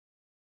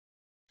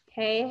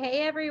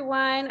Hey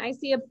everyone. I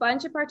see a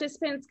bunch of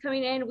participants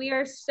coming in. We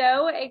are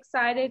so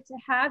excited to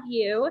have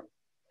you.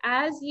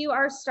 As you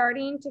are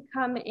starting to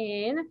come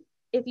in,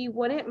 if you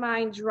wouldn't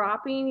mind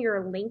dropping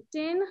your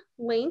LinkedIn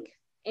link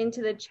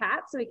into the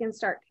chat so we can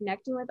start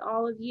connecting with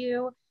all of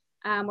you.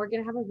 We're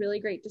going to have a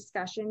really great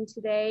discussion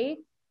today,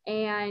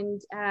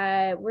 and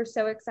we're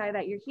so excited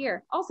that you're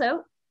here.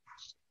 Also,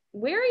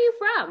 where are you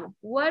from?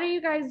 What are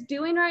you guys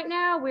doing right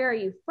now? Where are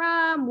you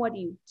from? What do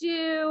you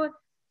do?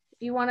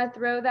 If you want to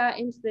throw that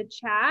into the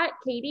chat.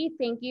 Katie,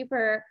 thank you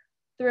for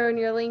throwing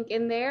your link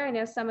in there. I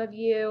know some of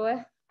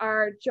you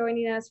are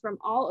joining us from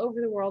all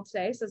over the world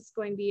today, so it's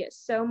going to be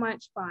so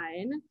much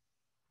fun.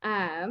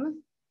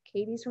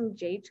 Katie's from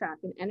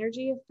JTrack, an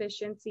energy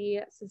efficiency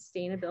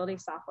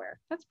sustainability software.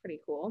 That's pretty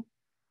cool.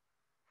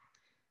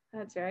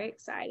 That's very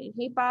exciting.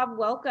 Hey, Bob,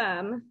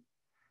 welcome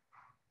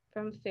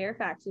from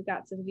Fairfax. We've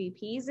got some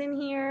VPs in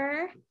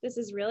here. This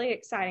is really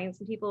exciting.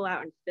 Some people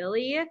out in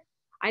Philly.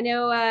 I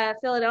know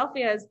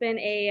Philadelphia has been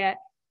a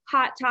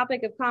hot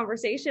topic of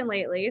conversation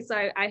lately, so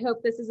I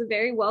hope this is a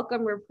very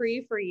welcome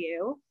reprieve for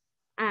you.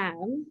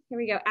 Here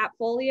we go.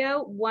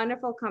 Appfolio,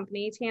 wonderful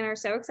company. Tanner,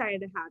 so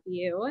excited to have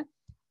you.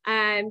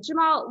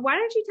 Jamal, why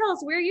don't you tell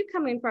us where are you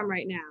coming from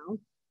right now?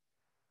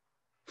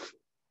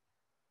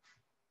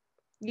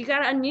 You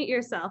got to unmute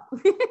yourself.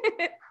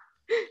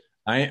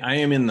 I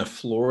am in the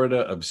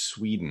Florida of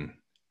Sweden.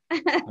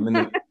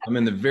 I'm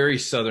in the very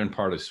southern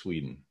part of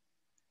Sweden.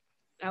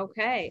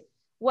 Okay.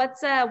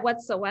 What's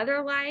the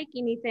weather like?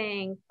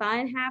 Anything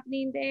fun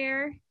happening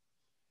there?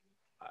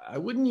 I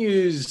wouldn't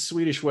use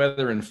Swedish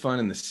weather and fun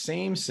in the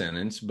same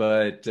sentence,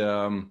 but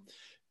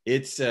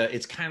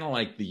it's kind of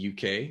like the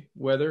UK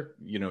weather,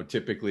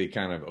 typically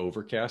kind of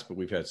overcast, but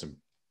we've had some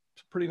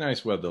pretty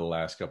nice weather the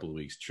last couple of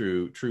weeks.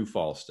 True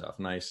fall stuff,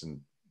 nice and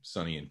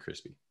sunny and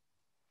crispy.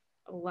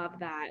 Love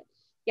that.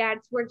 Yeah,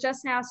 we're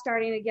just now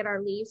starting to get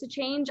our leaves to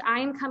change.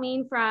 I'm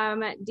coming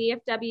from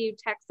DFW,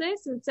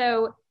 Texas, and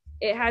so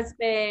it has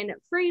been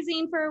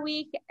freezing for a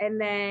week and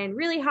then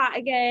really hot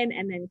again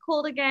and then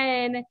cold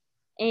again.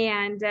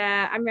 And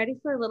I'm ready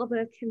for a little bit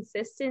of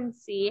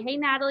consistency. Hey,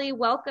 Natalie,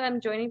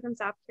 welcome. Joining from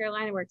South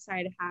Carolina. We're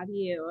excited to have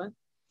you.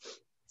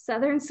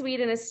 Southern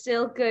Sweden is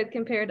still good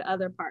compared to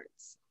other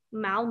parts.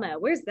 Malmö,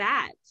 where's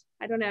that?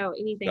 I don't know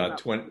anything about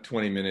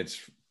 20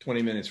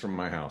 minutes from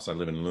my house. I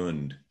live in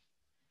Lund.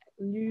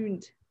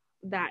 Lund.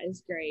 That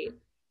is great.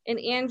 And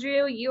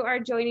Andrew, you are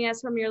joining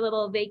us from your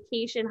little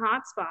vacation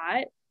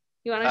hotspot.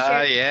 You want to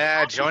share?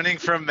 Yeah, joining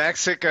from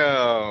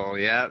Mexico.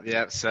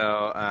 Yep.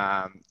 So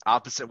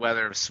opposite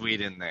weather of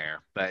Sweden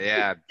there. But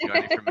yeah,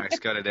 joining from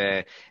Mexico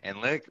today. And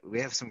look,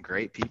 we have some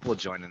great people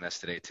joining us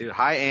today too.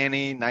 Hi,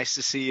 Annie. Nice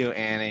to see you,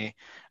 Annie.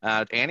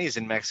 Annie's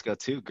in Mexico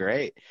too.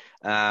 Great.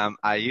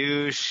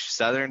 Ayush,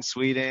 Southern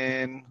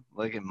Sweden.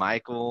 Look at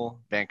Michael,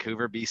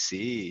 Vancouver,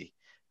 BC.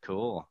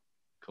 Cool.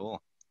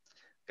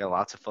 Got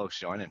lots of folks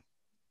joining.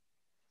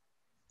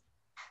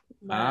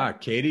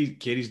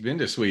 Katie's been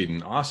to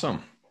Sweden.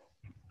 Awesome.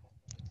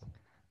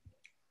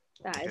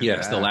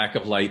 Yes, the lack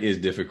of light is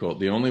difficult.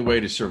 The only way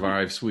to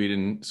survive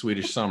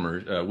Swedish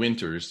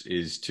winters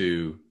is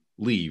to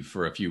leave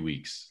for a few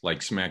weeks,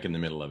 like smack in the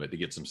middle of it, to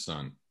get some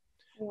sun.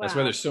 Wow. That's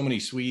why there's so many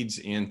Swedes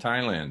in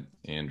Thailand,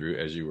 Andrew,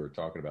 as you were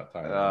talking about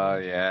Thailand. Oh,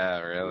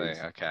 yeah, really?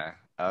 Okay.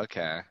 I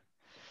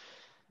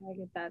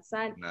get that,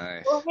 son.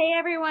 Nice. Well, hey,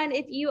 everyone.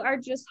 If you are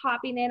just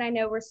hopping in, I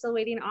know we're still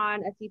waiting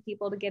on a few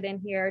people to get in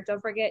here.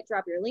 Don't forget,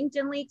 drop your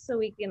LinkedIn link so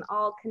we can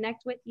all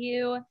connect with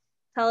you.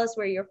 Tell us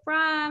where you're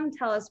from.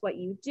 Tell us what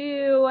you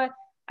do.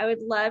 I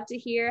would love to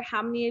hear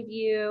how many of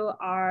you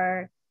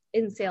are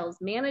in sales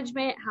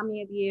management, how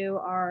many of you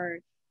are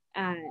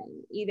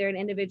either an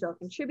individual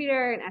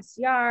contributor, an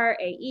SDR,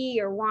 AE,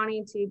 or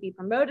wanting to be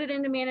promoted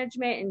into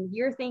management, and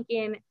you're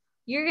thinking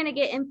you're going to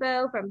get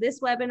info from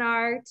this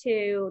webinar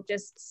to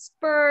just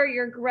spur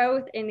your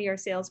growth in your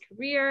sales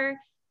career.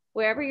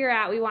 Wherever you're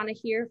at, we want to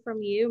hear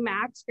from you.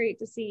 Max, great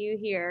to see you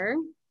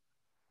here.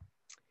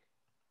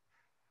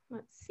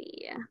 Let's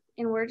see.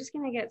 And we're just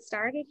going to get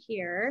started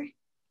here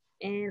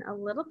in a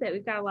little bit.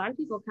 We've got a lot of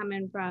people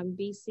coming from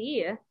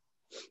BC.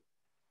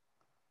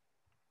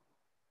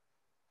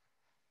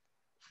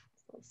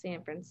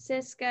 San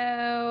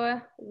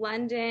Francisco,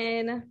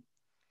 London.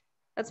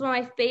 That's one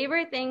of my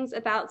favorite things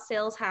about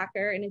Sales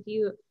Hacker. And if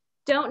you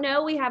don't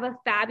know, we have a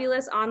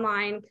fabulous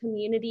online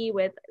community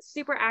with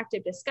super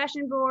active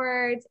discussion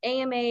boards,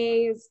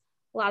 AMAs.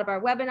 A lot of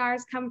our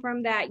webinars come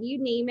from that. You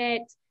name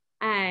it.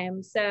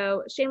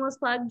 So shameless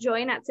plug,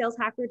 join at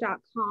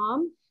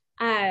saleshacker.com.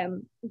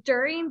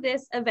 During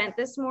this event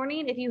this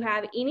morning, if you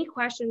have any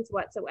questions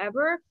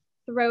whatsoever,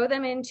 throw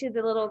them into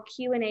the little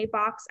Q&A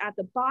box at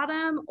the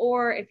bottom,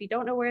 or if you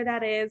don't know where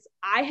that is,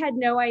 I had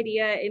no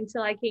idea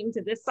until I came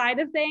to this side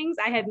of things.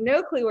 I had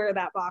no clue where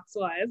that box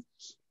was.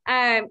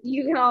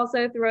 You can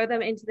also throw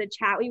them into the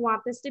chat. We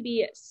want this to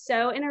be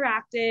so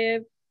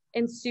interactive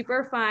and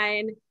super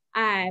fun.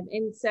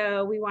 And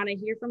so we want to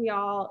hear from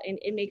y'all and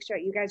make sure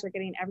that you guys are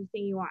getting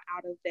everything you want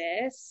out of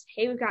this.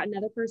 Hey, we've got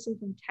another person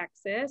from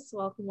Texas.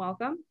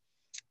 Welcome.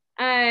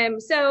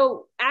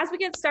 So as we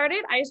get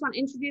started, I just want to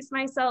introduce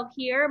myself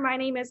here. My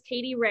name is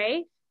Katie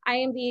Ray. I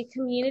am the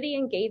Community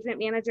Engagement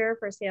Manager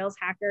for Sales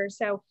Hacker.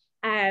 So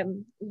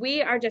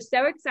we are just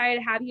so excited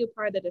to have you a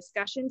part of the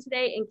discussion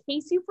today. In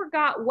case you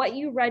forgot what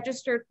you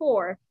registered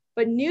for,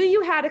 but knew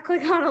you had to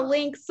click on a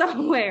link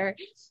somewhere,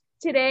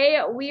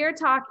 today we are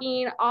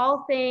talking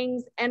all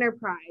things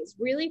enterprise,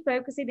 really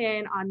focusing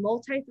in on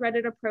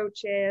multi-threaded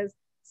approaches,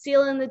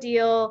 sealing the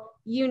deal,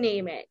 you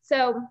name it.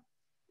 So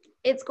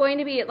it's going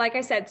to be, like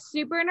I said,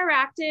 super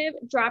interactive.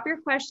 Drop your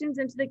questions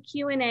into the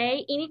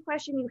Q&A. Any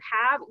question you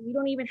have, you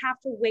don't even have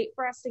to wait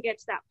for us to get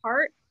to that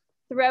part.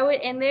 Throw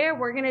it in there.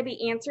 We're going to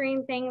be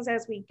answering things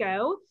as we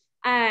go.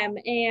 And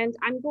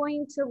I'm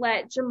going to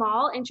let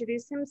Jamal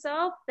introduce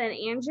himself, then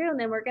Andrew, and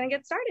then we're going to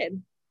get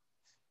started.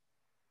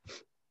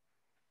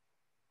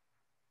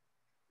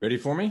 Ready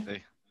for me?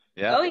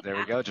 Yeah, oh, yeah. There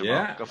we go, Jamal.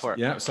 Yeah. Go for it.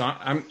 Yeah, so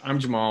I'm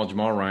Jamal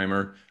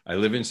Reimer. I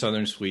live in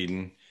southern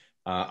Sweden.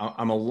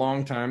 I'm a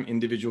longtime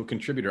individual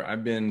contributor.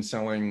 I've been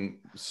selling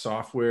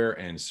software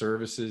and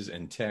services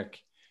and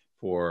tech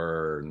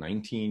for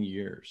 19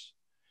 years.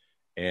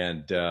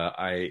 And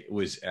I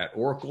was at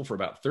Oracle for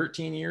about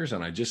 13 years,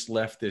 and I just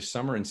left this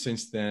summer. And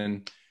since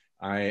then,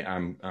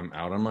 I'm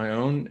out on my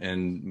own.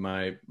 And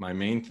my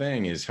main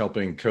thing is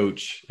helping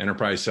coach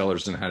enterprise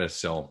sellers on how to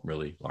sell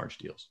really large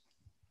deals.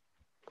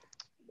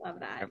 Love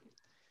that.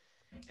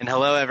 And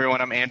hello, everyone.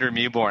 I'm Andrew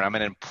Mewborn. I'm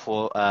an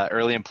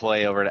early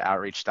employee over at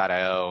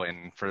Outreach.io.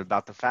 And for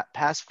about the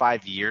past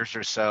 5 years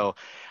or so,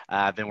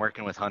 I've been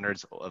working with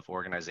hundreds of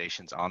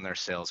organizations on their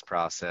sales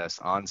process,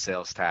 on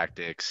sales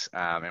tactics,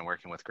 and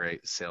working with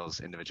great sales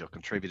individual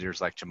contributors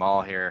like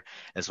Jamal here,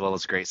 as well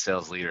as great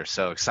sales leaders.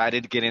 So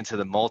excited to get into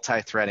the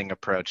multi-threading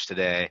approach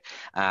today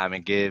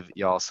and give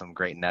y'all some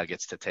great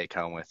nuggets to take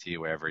home with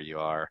you wherever you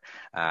are.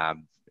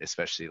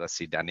 Especially, let's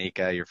see,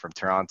 Danica, you're from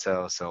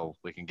Toronto, so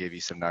we can give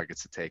you some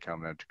nuggets to take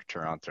home to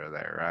Toronto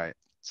there, right?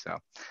 So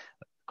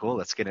cool.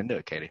 Let's get into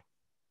it, Katie.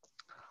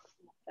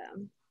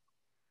 Awesome.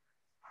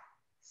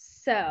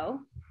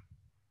 So,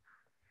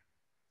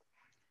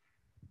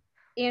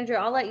 Andrew,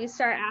 I'll let you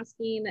start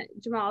asking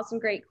Jamal some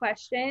great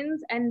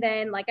questions. And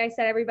then, like I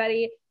said,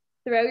 everybody,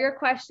 throw your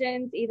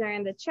questions either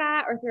in the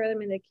chat or throw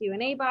them in the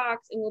Q&A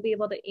box, and we'll be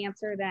able to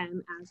answer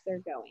them as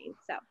they're going.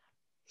 So.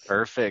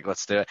 Perfect.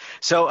 Let's do it.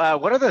 So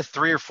what are the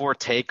 3 or 4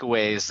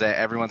 takeaways that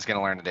everyone's going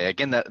to learn today?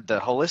 Again, the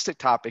holistic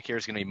topic here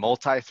is going to be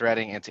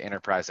multi-threading into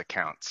enterprise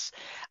accounts.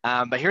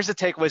 But here's the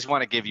takeaways we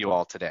want to give you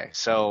all today.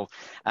 So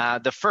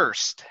the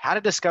first, how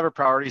to discover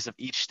priorities of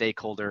each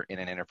stakeholder in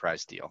an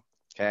enterprise deal.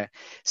 Okay.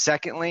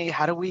 Secondly,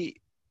 how do we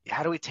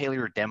tailor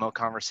your demo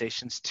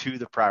conversations to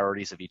the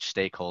priorities of each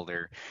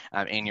stakeholder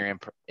in your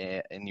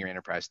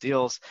enterprise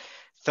deals?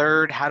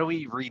 Third, how do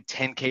we read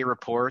 10K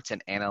reports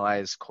and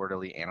analyze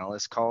quarterly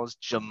analyst calls?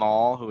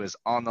 Jamal, who is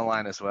on the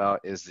line as well,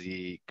 is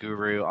the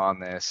guru on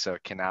this, so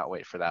cannot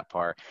wait for that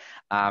part.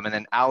 And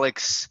then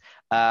Alex,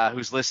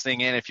 who's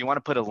listening in, if you want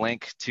to put a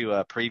link to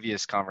a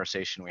previous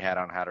conversation we had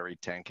on how to read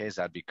 10Ks,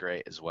 that'd be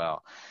great as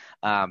well.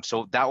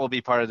 So that will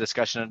be part of the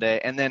discussion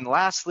today. And then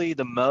lastly,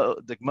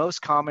 the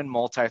most common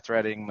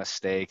multi-threading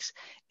mistakes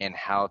and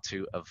how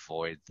to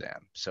avoid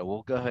them. So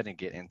we'll go ahead and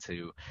get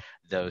into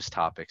those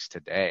topics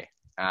today.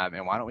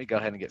 And why don't we go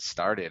ahead and get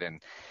started? And,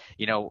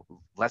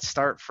 let's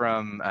start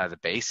from the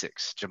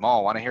basics. Jamal,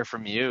 I want to hear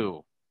from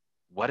you.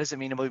 What does it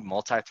mean to be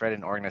multi-threaded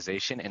in an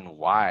organization, and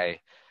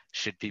why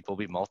should people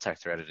be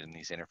multi-threaded in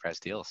these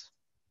enterprise deals?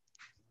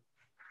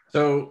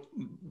 So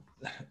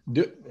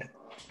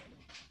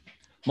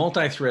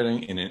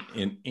multi-threading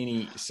in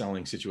any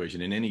selling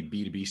situation, in any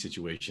B2B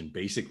situation,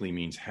 basically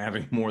means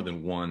having more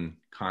than one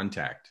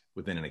contact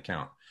within an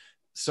account.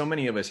 So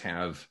many of us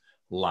have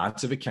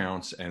lots of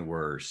accounts, and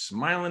we're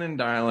smiling and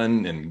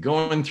dialing and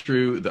going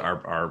through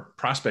our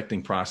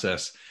prospecting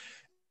process.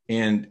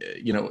 And,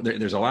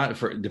 there's a lot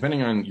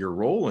depending on your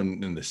role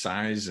and the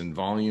size and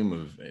volume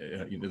of,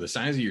 the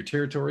size of your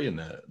territory and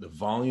the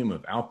volume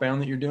of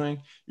outbound that you're doing,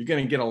 you're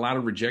going to get a lot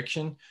of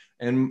rejection.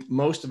 And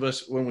most of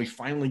us, when we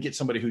finally get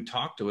somebody who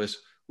talked to us,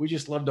 we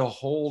just love to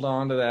hold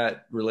on to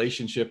that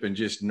relationship and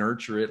just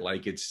nurture it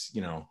like it's,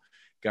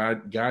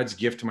 God's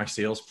gift to my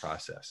sales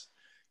process,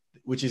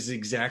 which is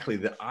exactly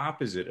the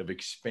opposite of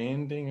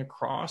expanding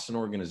across an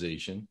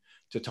organization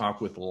to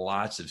talk with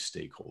lots of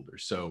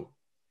stakeholders. So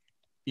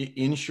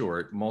in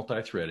short,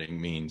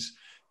 multi-threading means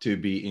to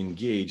be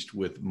engaged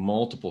with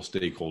multiple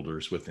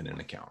stakeholders within an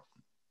account.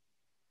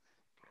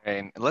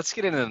 And let's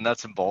get into the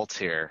nuts and bolts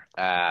here,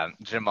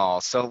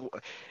 Jamal. So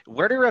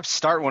where do reps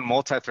start when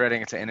multi-threading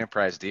into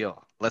enterprise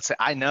deal? Let's say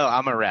I know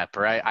I'm a rep,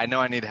 right? I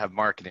know I need to have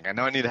marketing. I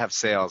know I need to have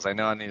sales. I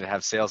know I need to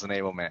have sales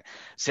enablement,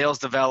 sales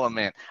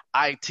development,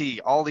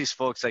 IT, all these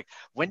folks. Like,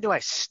 when do I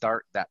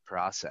start that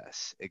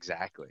process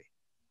exactly?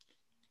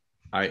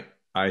 I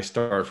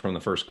start from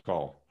the first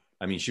call.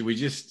 I mean, should we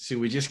just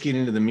get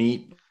into the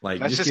meat? Like,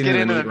 let's just get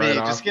into the meat.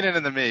 Just get into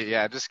the meat.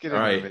 Yeah, just get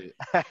into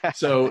the meat.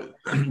 So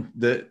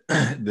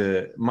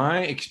my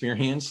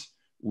experience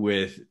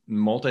with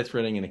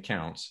multi-threading in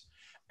accounts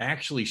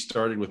actually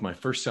started with my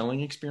first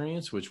selling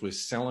experience, which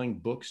was selling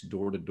books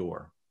door to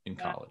door. in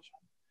college.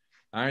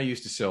 I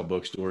used to sell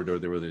books door to door.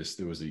 There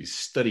was these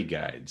study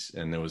guides,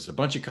 and there was a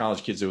bunch of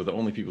college kids. They were the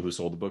only people who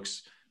sold the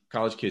books,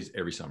 college kids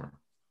every summer.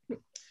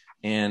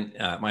 And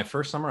my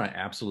first summer, I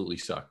absolutely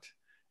sucked.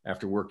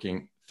 After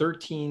working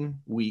 13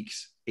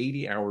 weeks,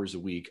 80 hours a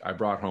week, I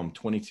brought home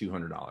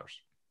 $2,200.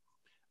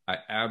 I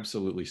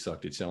absolutely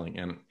sucked at selling.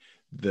 And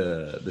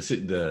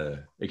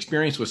the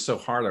experience was so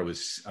hard. I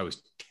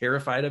was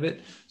terrified of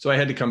it. So I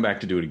had to come back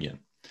to do it again.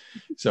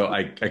 So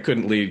I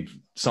couldn't leave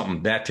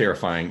something that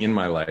terrifying in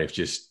my life,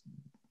 just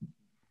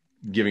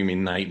giving me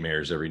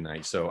nightmares every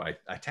night. So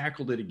I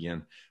tackled it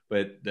again.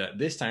 But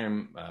this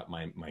time,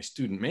 my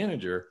student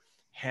manager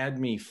had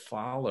me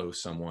follow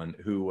someone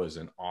who was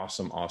an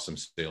awesome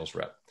sales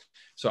rep.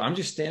 So I'm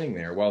just standing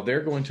there while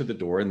they're going to the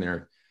door, and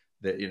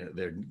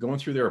they're going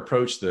through their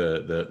approach.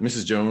 The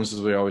Mrs. Jones,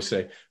 as we always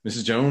say,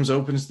 Mrs. Jones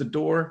opens the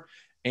door,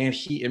 and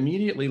he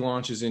immediately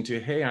launches into,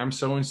 "Hey, I'm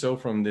so-and-so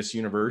from this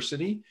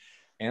university,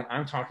 and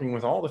I'm talking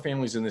with all the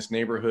families in this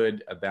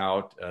neighborhood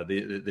about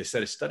the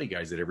set of study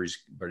guides that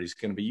everybody's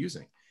going to be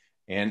using."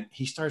 And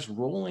he starts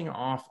rolling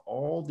off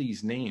all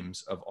these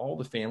names of all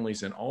the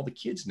families and all the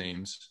kids'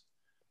 names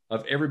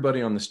of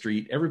everybody on the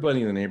street,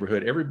 everybody in the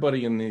neighborhood,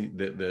 everybody in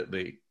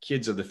the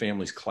kids of the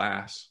family's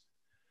class.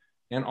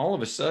 And all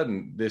of a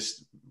sudden,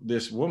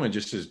 this woman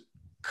just says,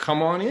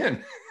 "Come on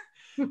in."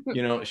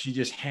 She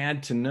just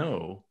had to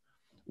know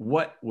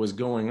what was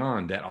going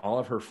on, that all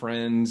of her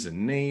friends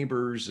and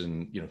neighbors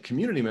and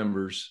community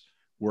members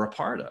were a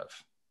part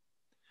of.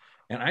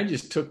 And I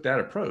just took that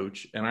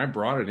approach and I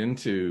brought it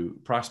into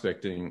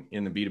prospecting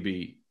in the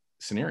B2B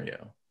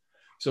scenario.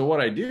 So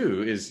what I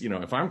do is,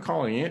 if I'm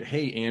calling it,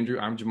 "Hey, Andrew,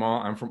 I'm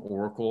Jamal, I'm from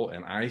Oracle,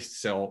 and I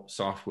sell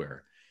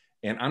software.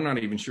 And I'm not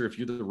even sure if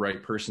you're the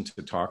right person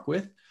to talk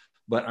with,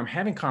 but I'm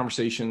having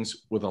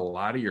conversations with a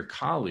lot of your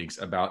colleagues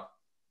about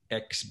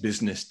X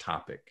business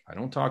topic. I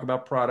don't talk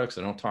about products.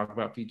 I don't talk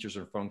about features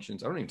or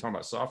functions. I don't even talk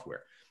about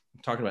software.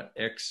 I'm talking about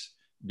X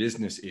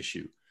business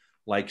issue,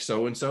 like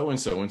so-and-so and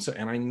so-and-so."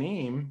 And I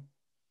name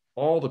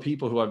all the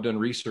people who I've done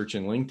research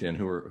in LinkedIn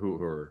who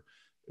are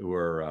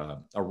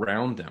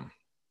around them.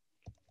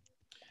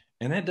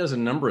 And that does a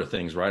number of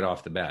things right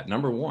off the bat.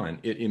 Number one,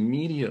 it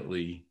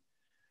immediately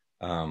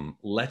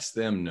lets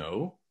them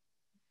know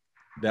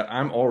that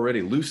I'm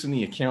already loose in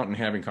the account and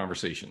having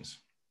conversations.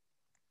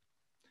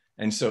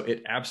 And so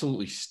it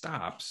absolutely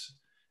stops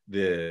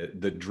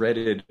the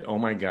dreaded, "Oh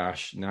my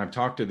gosh, now I've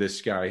talked to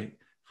this guy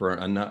for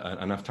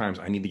enough times.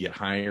 I need to get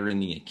higher in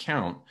the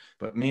account,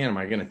 but man, am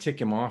I going to tick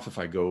him off if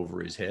I go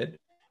over his head?"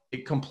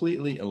 It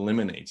completely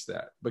eliminates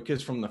that,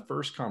 because from the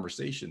first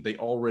conversation, they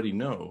already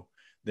know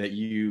that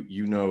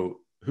you know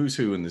who's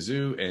who in the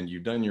zoo, and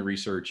you've done your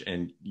research,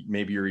 and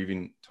maybe you're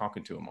even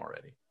talking to them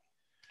already.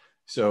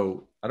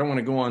 So I don't want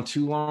to go on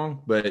too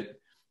long, but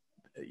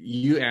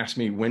you asked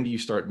me, when do you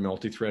start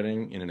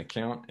multi-threading in an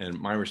account? And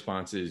my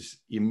response is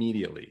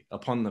immediately,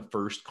 upon the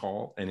first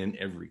call and in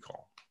every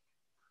call.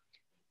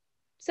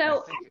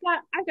 So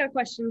I've got a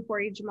question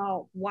for you,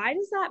 Jamal. Why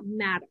does that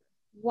matter?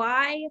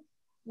 Why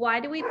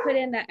do we put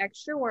in that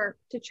extra work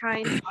to try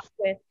and talk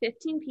with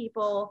 15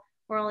 people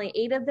where only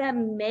 8 of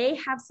them may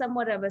have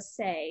somewhat of a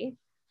say,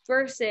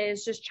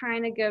 versus just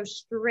trying to go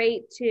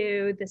straight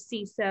to the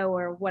CISO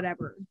or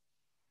whatever?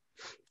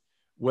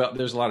 Well,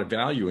 there's a lot of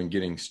value in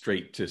getting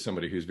straight to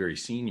somebody who's very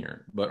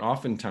senior, but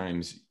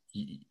oftentimes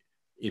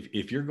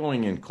if you're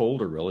going in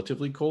cold or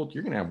relatively cold,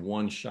 you're going to have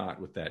one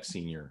shot with that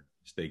senior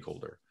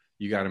stakeholder.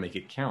 You got to make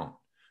it count.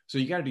 So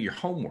you got to do your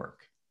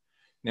homework.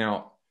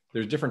 Now,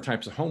 there's different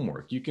types of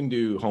homework. You can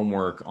do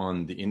homework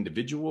on the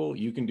individual.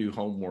 You can do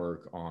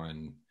homework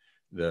on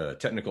the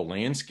technical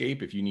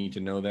landscape if you need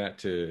to know that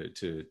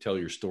to tell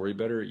your story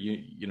better.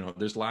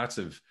 There's lots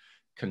of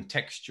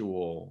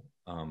contextual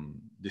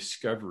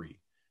discovery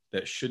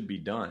that should be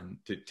done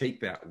to take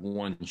that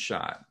one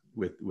shot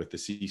with the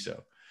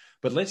CISO.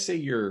 But let's say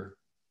you're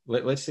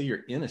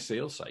in a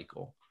sales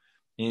cycle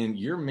and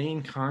your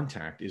main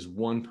contact is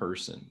one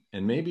person,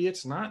 and maybe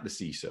it's not the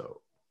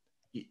CISO.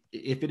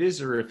 If it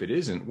is or if it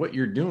isn't, what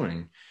you're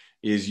doing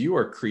is you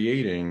are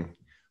creating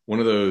one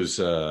of those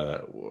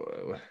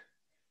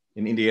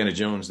in Indiana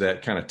Jones,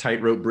 that kind of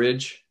tightrope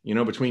bridge,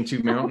 between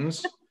two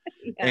mountains.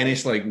 Yeah. And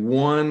it's like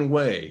one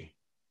way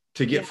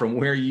to get from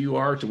where you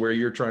are to where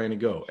you're trying to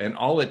go. And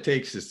all it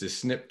takes is to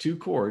snip 2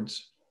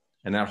 cords,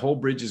 and that whole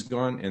bridge is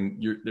gone,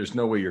 and there's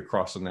no way you're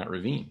crossing that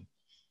ravine.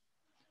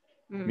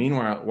 Mm.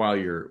 Meanwhile, while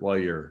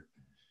you're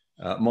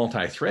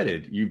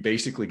multi-threaded, you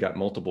basically got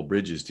multiple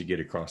bridges to get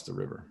across the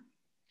river.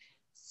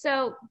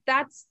 So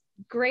that's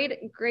great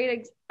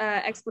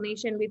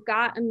explanation. We've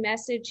got a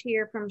message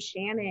here from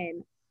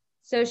Shannon.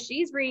 So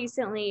she's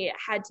recently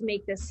had to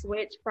make the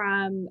switch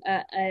from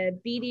a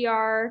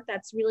BDR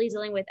that's really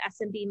dealing with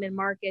SMB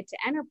mid-market to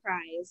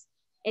enterprise.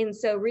 And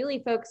so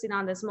really focusing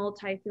on this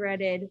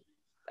multi-threaded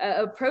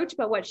approach.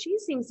 But what she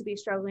seems to be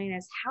struggling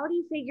is, how do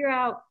you figure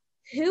out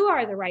who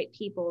are the right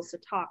people to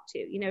talk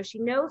to? She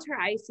knows her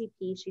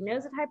ICP, she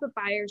knows the type of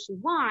buyer she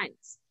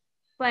wants,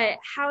 but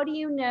how do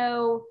you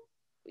know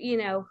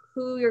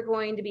who you're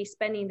going to be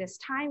spending this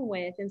time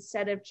with,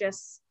 instead of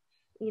just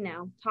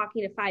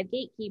talking to 5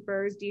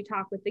 gatekeepers? Do you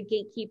talk with the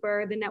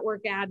gatekeeper, the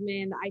network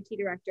admin, the IT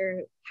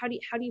director? How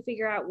do you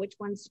figure out which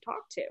ones to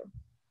talk to?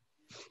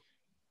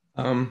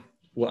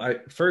 Well,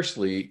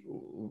 firstly,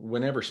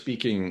 whenever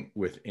speaking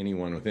with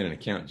anyone within an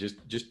account,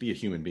 just be a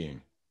human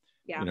being.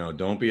 Yeah.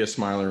 Don't be a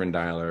smiler and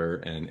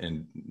dialer,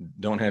 and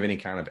don't have any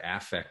kind of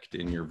affect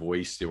in your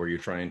voice where you're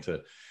trying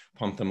to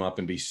pump them up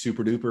and be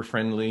super duper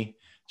friendly.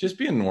 Just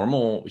be a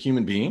normal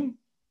human being.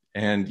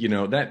 And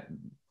that,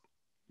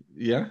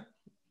 yeah.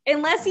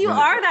 Unless you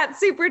are that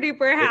super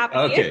duper happy.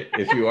 Okay.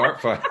 If you are,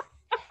 fine.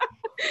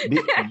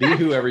 Be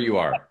whoever you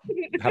are.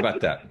 How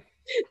about that?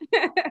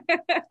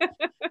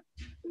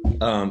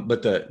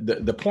 But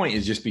the point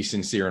is just be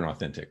sincere and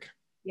authentic.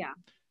 Yeah.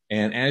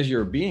 And as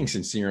you're being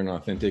sincere and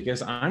authentic,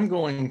 as I'm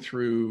going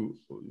through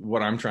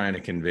what I'm trying to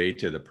convey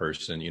to the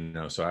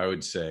person, so I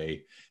would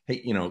say,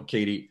 hey,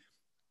 Katie,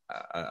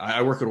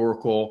 I work at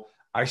Oracle.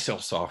 I sell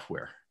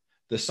software.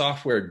 The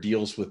software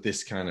deals with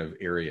this kind of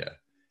area.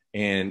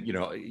 And,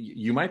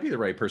 you might be the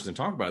right person to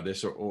talk about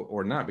this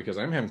or not, because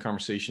I'm having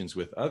conversations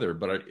with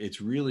but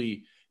it's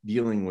really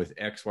dealing with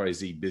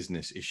XYZ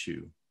business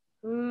issue.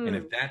 And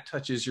if that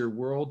touches your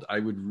world, I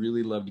would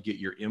really love to get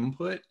your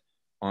input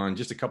on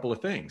just a couple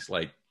of things.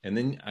 And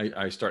then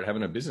I start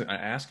having I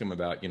ask them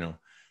about,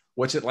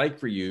 what's it like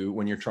for you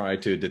when you're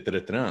trying to,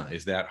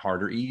 is that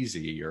hard or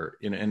easy?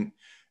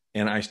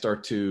 And I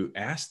start to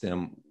ask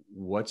them,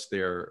 what's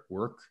their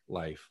work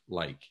life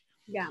like?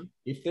 Yeah.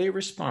 If they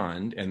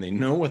respond and they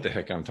know what the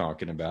heck I'm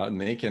talking about, and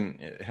they can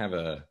have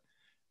a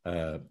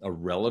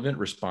relevant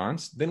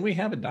response, then we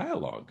have a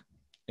dialogue.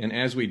 And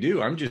as we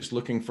do, I'm just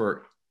looking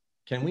for,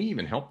 can we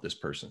even help this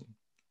person?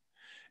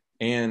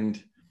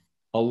 And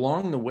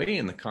along the way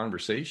in the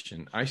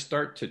conversation, I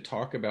start to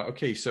talk about,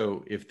 okay,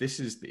 so if this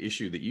is the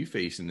issue that you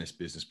face in this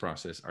business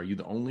process, are you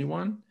the only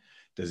one?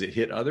 Does it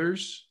hit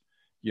others?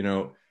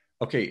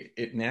 Okay,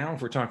 now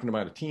if we're talking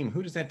about a team,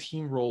 who does that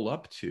team roll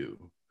up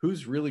to?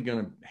 Who's really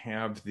going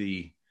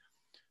to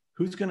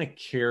who's going to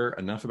care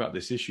enough about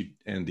this issue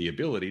and the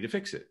ability to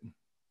fix it?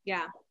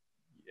 Yeah,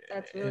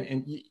 that's really.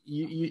 And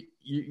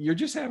you're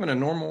just having a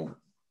normal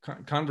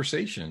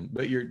conversation,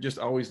 but you're just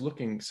always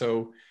looking.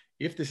 So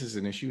if this is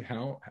an issue,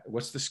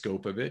 what's the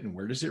scope of it, and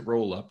where does it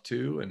roll up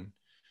to? And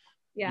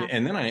yeah,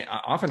 and then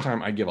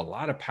oftentimes I give a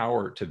lot of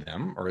power to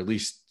them, or at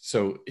least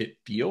so it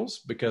feels,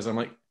 because I'm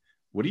like,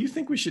 what do you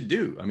think we should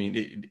do? I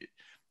mean,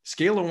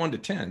 scale of 1 to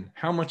 10,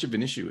 how much of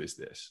an issue is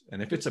this?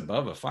 And if it's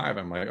above a 5,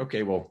 I'm like,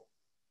 okay, well,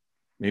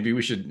 maybe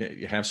we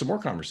should have some more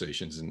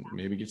conversations and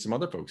maybe get some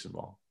other folks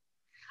involved.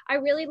 I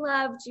really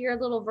loved your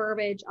little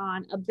verbiage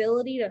on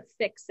ability to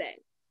fix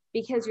it,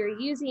 because you're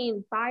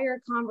using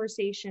buyer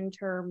conversation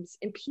terms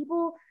and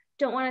people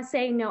don't want to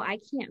say, no, I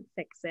can't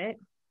fix it,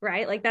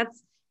 right? I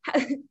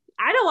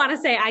don't want to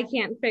say I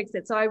can't fix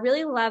it. So I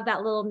really love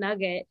that little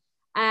nugget.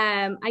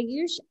 I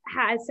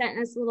sent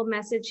us a little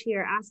message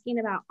here asking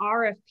about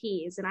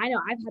RFPs. And I know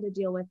I've had to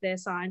deal with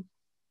this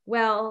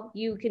well,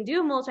 you can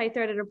do a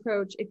multi-threaded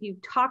approach if you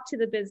talk to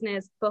the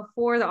business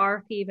before the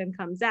RFP even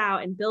comes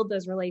out and build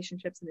those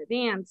relationships in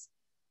advance.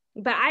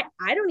 But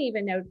I don't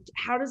even know,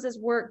 how does this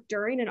work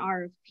during an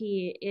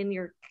RFP in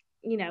your,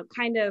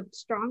 kind of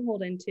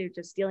stronghold into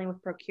just dealing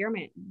with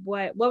procurement?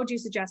 What would you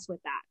suggest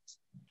with that?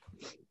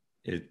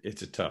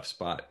 It's a tough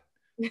spot.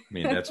 I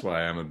mean, that's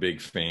why I'm a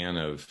big fan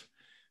of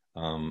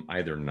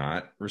either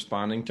not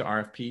responding to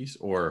RFPs,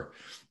 or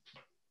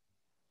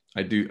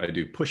I do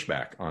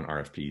pushback on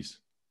RFPs.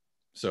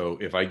 So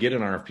if I get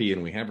an RFP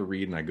and we have a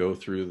read and I go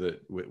through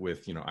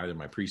with either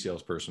my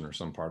pre-sales person or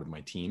some part of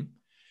my team,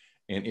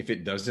 and if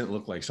it doesn't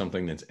look like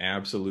something that's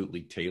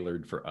absolutely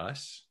tailored for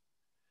us,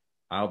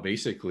 I'll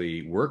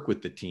basically work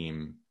with the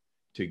team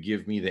to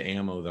give me the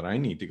ammo that I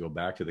need to go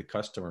back to the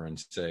customer and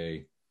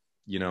say,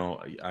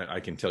 I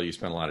can tell you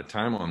spent a lot of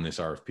time on this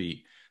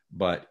RFP,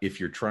 but if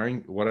you're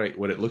trying, what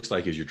it looks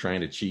like is you're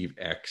trying to achieve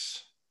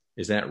X.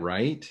 Is that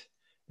right?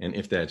 And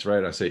if that's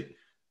right, I say,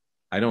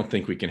 I don't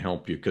think we can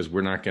help you, because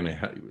we're not going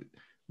to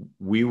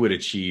we would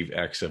achieve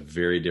X a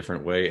very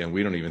different way. And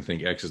we don't even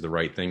think X is the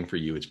right thing for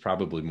you. It's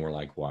probably more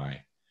like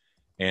Y.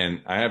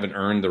 And I haven't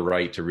earned the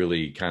right to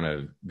really kind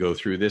of go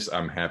through this.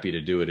 I'm happy to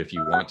do it if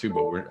you want to,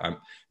 but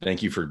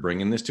thank you for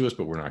bringing this to us,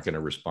 but we're not going to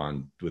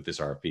respond with this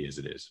RFP as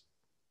it is.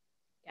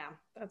 Yeah,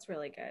 that's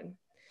really good.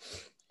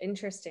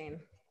 Interesting.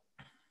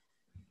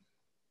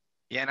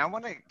 Yeah, and I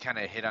want to kind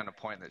of hit on a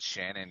point that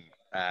Shannon,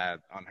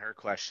 on her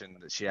question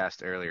that she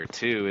asked earlier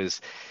too,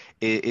 is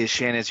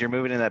Shannon, as you're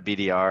moving in that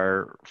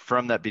BDR,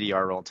 from that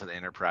BDR role to the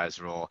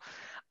enterprise role,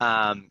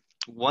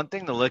 one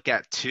thing to look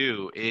at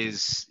too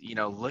is,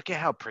 look at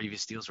how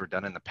previous deals were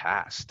done in the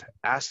past.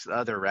 Ask the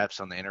other reps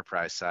on the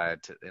enterprise side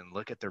and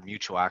look at their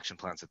mutual action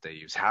plans that they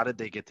use. How did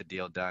they get the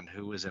deal done?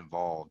 Who was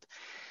involved?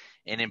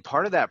 And in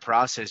part of that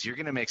process, you're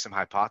going to make some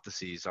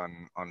hypotheses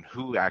on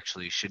who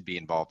actually should be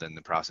involved in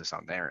the process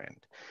on their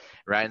end,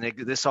 right?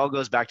 And this all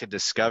goes back to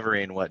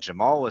discovering what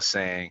Jamal was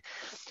saying.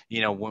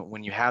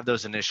 when you have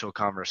those initial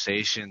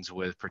conversations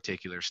with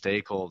particular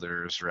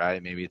stakeholders,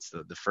 right? Maybe it's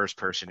the first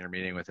person you're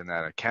meeting with in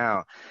that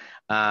account,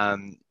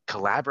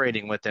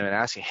 collaborating with them and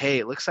asking, hey,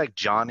 it looks like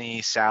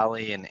Johnny,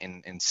 Sally,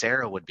 and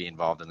Sarah would be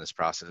involved in this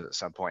process at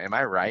some point. Am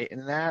I right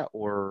in that?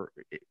 Or,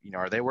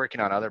 are they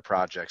working on other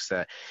projects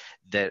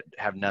that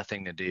have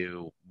nothing to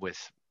do with,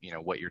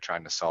 what you're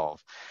trying to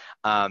solve?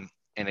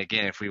 And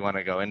again, if we want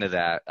to go into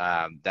that,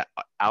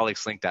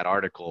 Alex linked that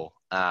article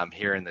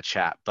here in the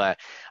chat, but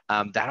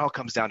that all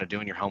comes down to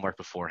doing your homework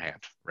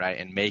beforehand, right?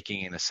 And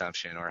making an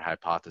assumption or a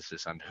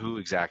hypothesis on who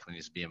exactly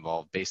needs to be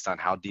involved based on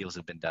how deals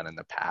have been done in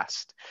the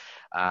past.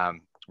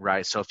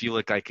 Right. So if you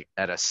look like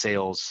at a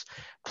sales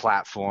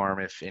platform,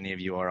 if any of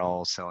you are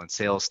all selling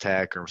sales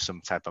tech or some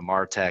type of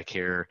MarTech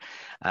here,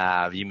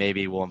 you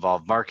maybe will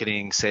involve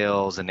marketing,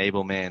 sales,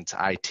 enablement,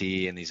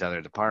 IT, and these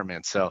other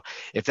departments. So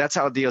if that's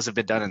how deals have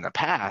been done in the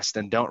past,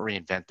 then don't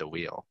reinvent the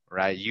wheel,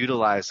 right?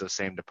 Utilize those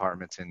same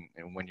departments and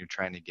when you're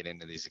trying to get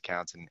into these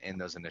accounts and in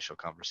those initial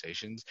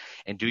conversations,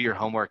 and do your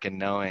homework in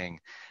knowing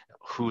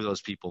who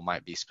those people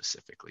might be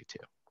specifically to.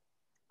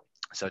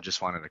 So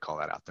just wanted to call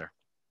that out there.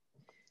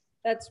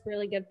 That's a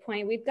really good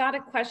point. We've got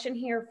a question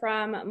here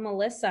from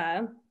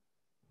Melissa.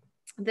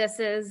 This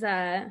is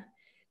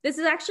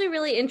actually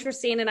really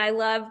interesting, and I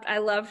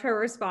loved her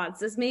response.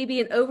 This may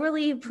be an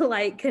overly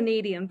polite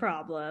Canadian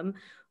problem,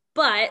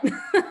 but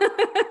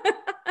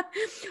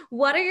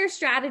what are your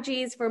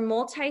strategies for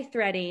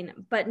multi-threading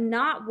but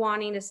not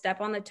wanting to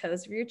step on the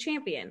toes of your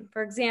champion?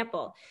 For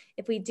example,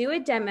 if we do a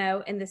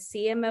demo and the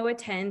CMO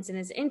attends and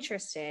is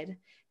interested,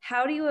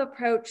 how do you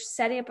approach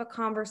setting up a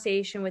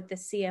conversation with the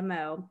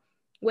CMO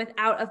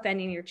without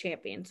offending your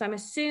champion? So I'm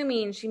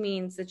assuming she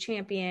means the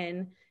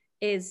champion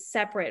is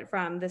separate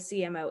from the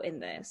CMO in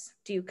this.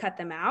 Do you cut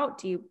them out?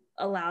 Do you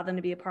allow them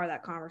to be a part of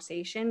that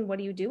conversation? What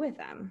do you do with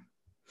them?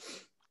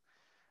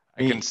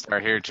 I can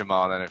start here,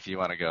 Jamal, then if you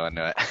want to go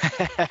into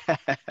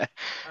it.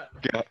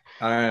 Go.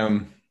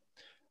 I've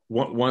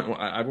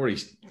already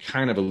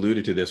kind of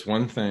alluded to this.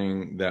 One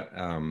thing that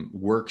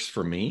works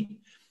for me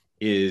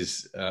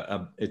is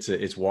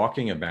it's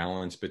walking a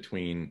balance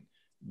between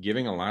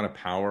giving a lot of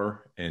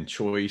power and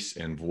choice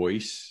and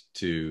voice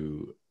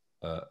to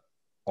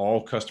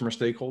all customer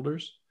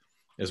stakeholders,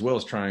 as well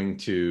as trying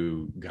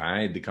to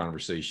guide the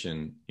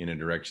conversation in a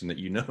direction that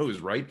is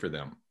right for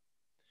them.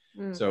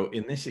 So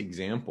in this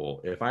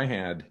example, if I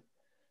had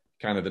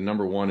kind of the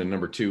number one and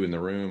number two in the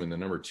room, and the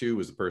number two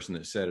was the person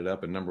that set it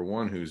up, and number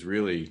one who's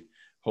really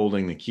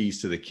holding the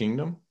keys to the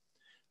kingdom,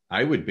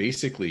 I would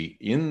basically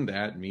in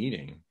that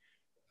meeting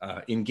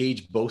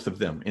engage both of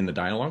them in the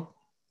dialogue.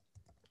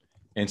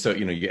 And so,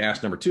 you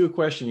ask number two a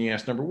question, you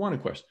ask number one a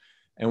question.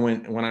 And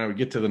when I would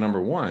get to the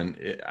number one,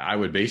 I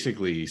would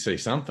basically say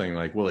something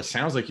like, well, it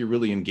sounds like you're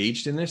really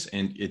engaged in this,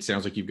 and it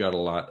sounds like you've got a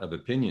lot of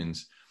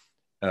opinions.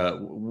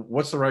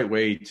 What's the right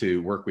way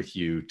to work with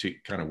you to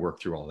kind of work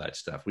through all that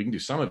stuff? We can do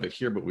some of it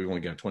here, but we've only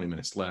got 20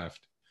 minutes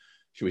left.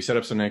 Should we set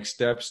up some next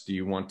steps? Do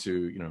you want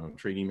to,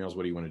 trade emails?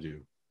 What do you want to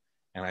do?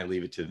 And I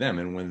leave it to them.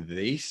 And when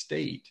they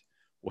state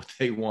what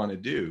they want to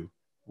do,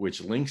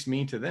 which links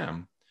me to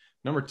them,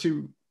 number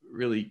two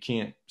really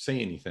can't say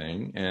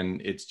anything.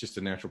 And it's just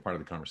a natural part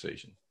of the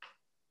conversation.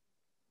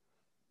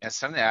 And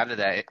something to add to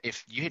that,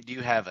 if you do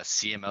have a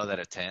CMO that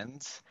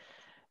attends,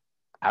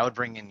 I would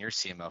bring in your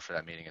CMO for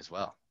that meeting as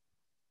well.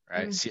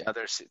 Right? See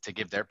others to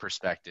give their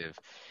perspective.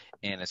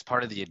 And as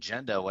part of the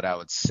agenda, what I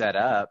would set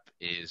up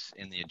is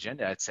in the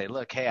agenda, I'd say,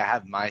 look, hey, I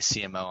have my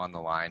CMO on the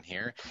line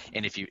here.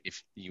 And if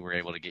you were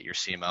able to get your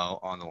CMO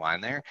on the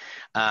line there,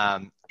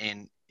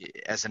 and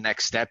as a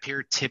next step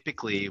here,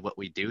 typically what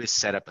we do is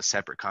set up a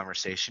separate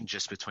conversation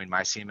just between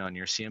my CMO and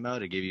your CMO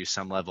to give you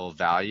some level of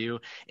value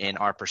in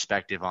our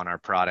perspective on our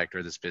product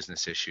or this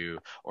business issue,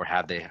 or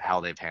how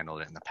they've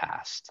handled it in the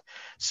past.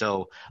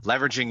 So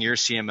leveraging your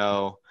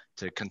CMO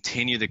to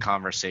continue the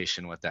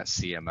conversation with that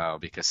CMO,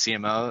 because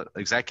CMO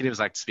executives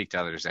like to speak to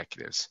other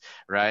executives,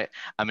 right?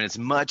 I mean, it's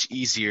much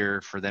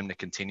easier for them to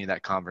continue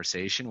that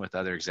conversation with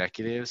other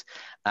executives.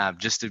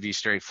 Just to be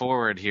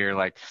straightforward here,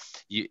 like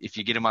if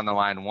you get them on the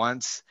line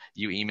once,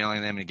 you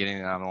emailing them and getting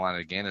them on the line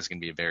again is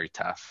going to be very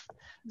tough.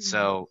 Mm-hmm.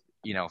 So,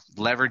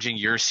 leveraging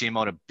your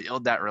CMO to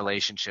build that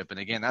relationship. And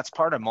again, that's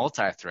part of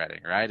multi-threading,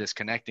 right? Is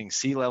connecting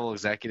C-level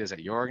executives at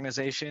your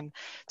organization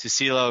to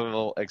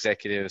C-level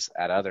executives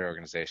at other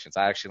organizations.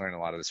 I actually learned a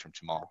lot of this from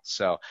Jamal.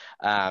 So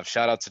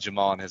shout out to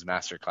Jamal and his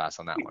masterclass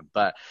on that one.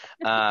 But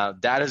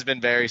that has been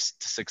very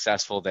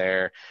successful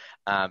there.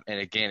 And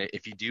again,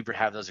 if you do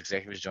have those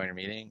executives join your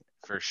meeting,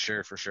 for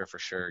sure,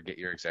 get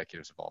your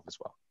executives involved as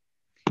well.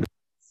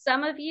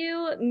 Some of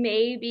you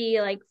may be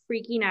like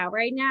freaking out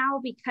right now,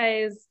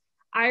 because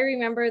I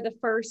remember the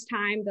first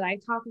time that I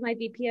talked with my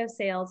VP of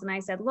sales and I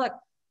said, look,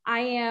 I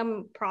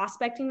am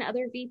prospecting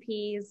other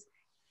VPs.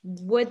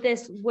 Would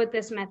this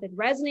method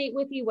resonate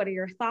with you? What are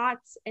your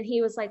thoughts? And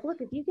he was like, look,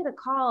 if you get a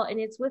call and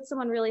it's with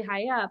someone really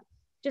high up,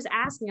 just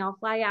ask me, I'll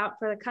fly out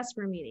for the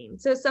customer meeting.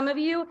 So some of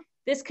you,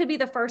 this could be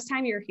the first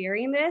time you're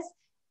hearing this.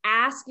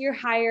 Ask your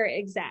higher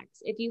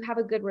execs if you have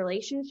a good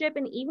relationship.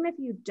 And even if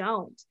you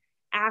don't,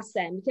 ask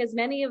them, because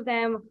many of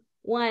them,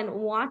 one,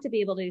 want to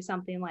be able to do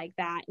something like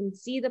that and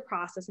see the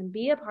process and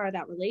be a part of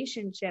that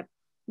relationship.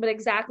 But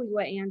exactly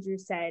what Andrew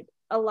said,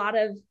 a lot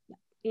of,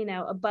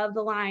 above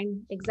the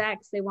line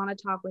execs, they want to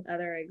talk with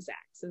other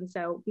execs. And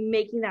so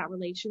making that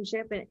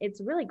relationship, and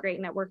it's really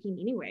great networking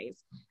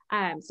anyways.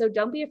 So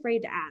don't be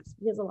afraid to ask,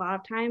 because a lot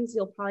of times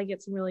you'll probably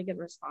get some really good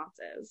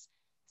responses.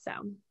 So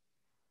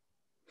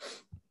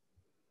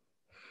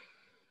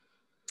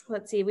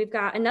let's see, we've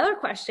got another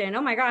question.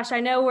 Oh my gosh, I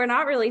know we're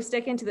not really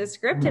sticking to the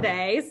script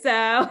today.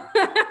 So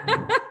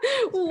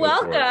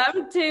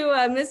welcome to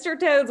Mr.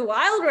 Toad's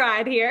Wild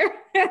Ride here.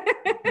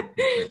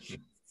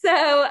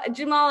 So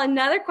Jamal,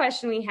 another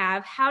question we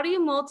have, how do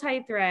you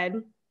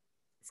multi-thread,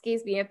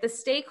 if the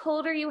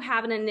stakeholder you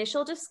have an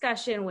initial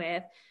discussion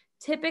with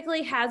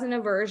typically has an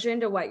aversion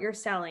to what you're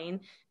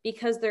selling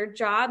because their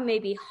job may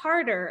be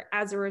harder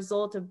as a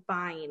result of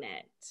buying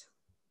it?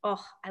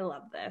 Oh, I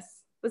love this.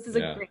 This is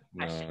a great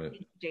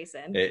question,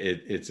 Jason.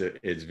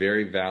 It's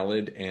very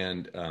valid.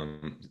 And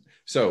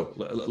so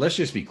let's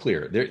just be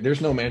clear. There's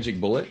no magic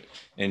bullet.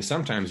 And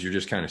sometimes you're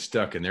just kind of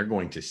stuck and they're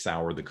going to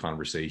sour the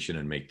conversation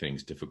and make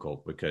things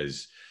difficult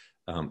because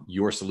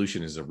your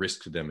solution is a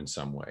risk to them in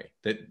some way.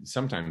 That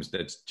sometimes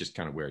that's just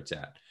kind of where it's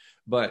at.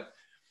 But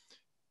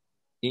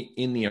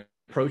in the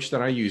approach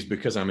that I use,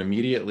 because I'm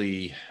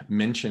immediately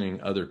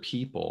mentioning other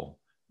people,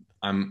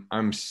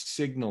 I'm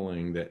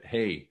signaling that,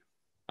 hey,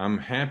 I'm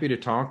happy to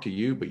talk to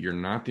you, but you're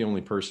not the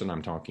only person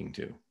I'm talking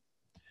to.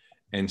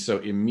 And so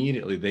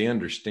immediately they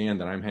understand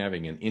that I'm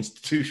having an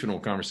institutional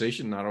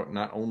conversation,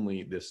 not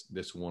only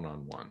this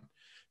one-on-one.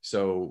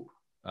 So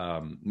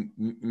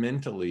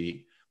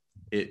mentally,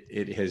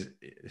 it has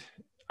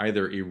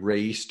either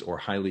erased or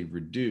highly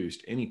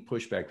reduced any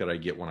pushback that I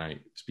get when I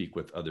speak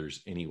with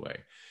others anyway.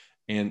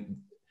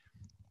 And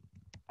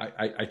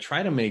I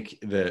try to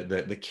make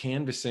the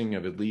canvassing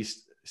of at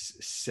least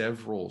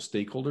several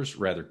stakeholders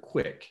rather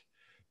quick,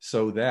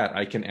 so that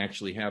I can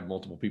actually have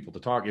multiple people to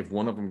talk. If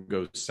one of them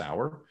goes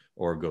sour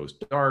or goes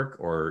dark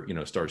or,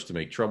 starts to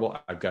make trouble,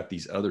 I've got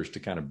these others to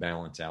kind of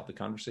balance out the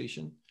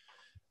conversation.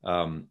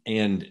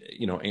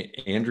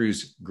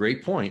 Andrew's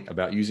great point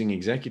about using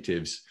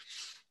executives.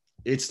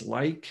 It's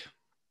like,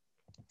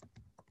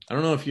 I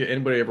don't know if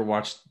anybody ever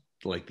watched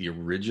like the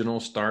original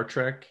Star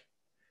Trek,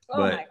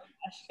 but my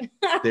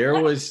gosh. there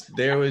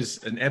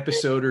was an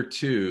episode or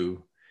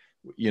two,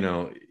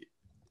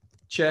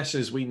 chess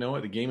as we know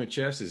it, the game of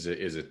chess is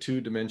a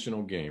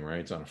two-dimensional game, right?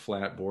 It's on a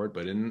flat board,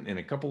 but in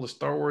a couple of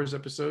Star Wars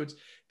episodes,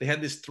 they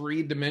had this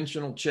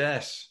three-dimensional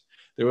chess.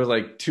 There was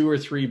like 2 or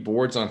 3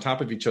 boards on top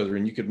of each other,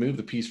 and you could move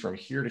the piece from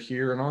here to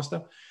here and all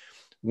stuff.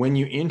 When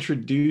you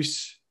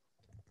introduce,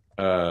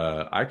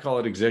 I call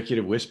it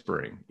executive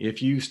whispering.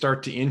 If you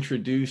start to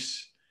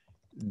introduce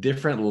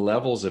different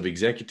levels of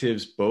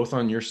executives, both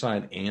on your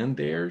side and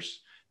theirs,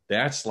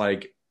 that's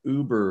like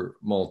uber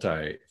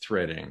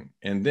multi-threading.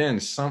 And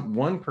then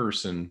one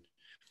person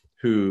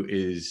who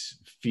is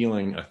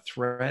feeling a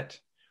threat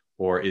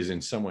or is in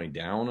some way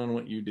down on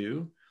what you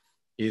do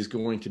is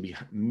going to be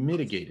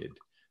mitigated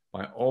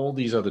by all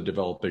these other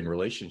developing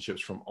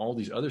relationships from all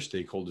these other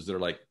stakeholders that are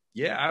like,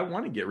 yeah, I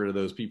want to get rid of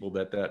those people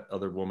that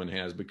other woman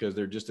has because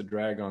they're just a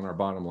drag on our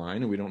bottom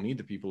line, and we don't need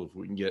the people if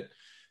we can get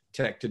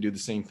tech to do the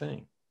same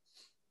thing.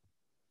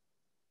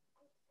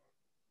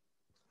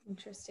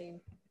 Interesting.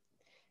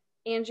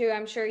 Andrew,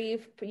 I'm sure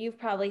you've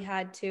probably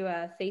had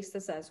to face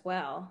this as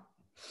well.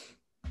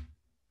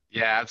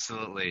 Yeah,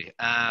 absolutely.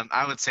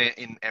 I would say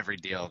in every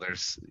deal,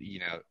 there's,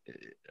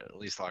 at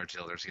least large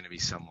deal, there's going to be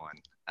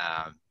someone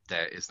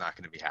that is not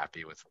going to be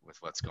happy with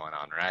what's going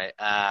on, right?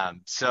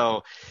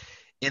 So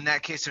in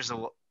that case, there's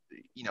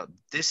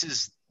this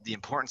is the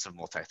importance of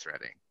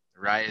multi-threading,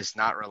 right? Is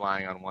not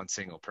relying on one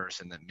single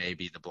person that may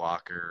be the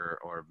blocker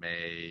or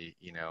may,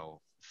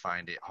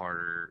 find it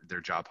harder, their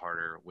job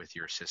harder with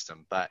your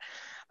system. But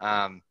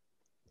I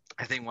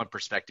think one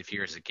perspective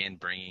here is, again,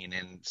 bringing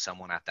in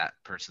someone at that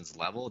person's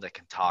level that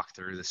can talk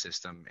through the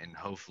system and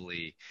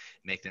hopefully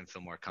make them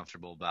feel more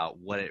comfortable about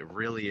what it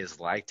really is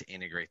like to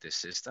integrate this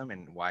system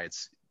and why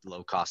it's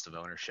low cost of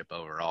ownership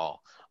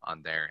overall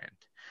on their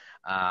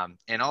end.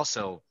 And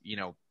also,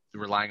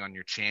 relying on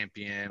your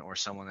champion or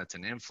someone that's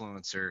an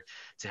influencer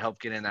to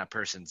help get in that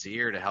person's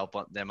ear to help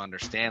them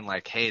understand,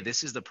 like, hey,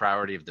 this is the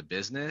priority of the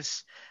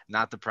business,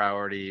 not the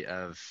priority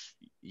of,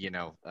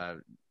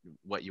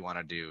 what you want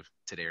to do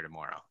today or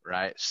tomorrow,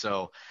 right?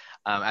 So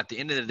at the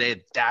end of the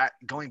day, that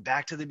going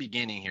back to the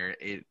beginning here,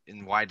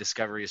 and why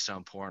discovery is so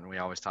important, we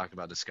always talk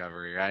about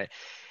discovery, right?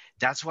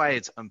 That's why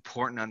it's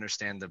important to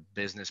understand the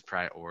business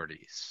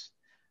priorities,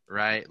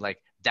 right?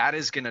 Like, that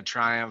is going to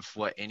triumph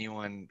what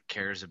anyone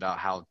cares about,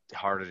 how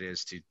hard it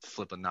is to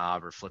flip a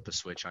knob or flip a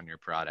switch on your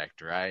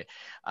product, right?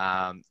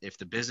 If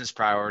the business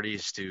priority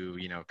is to,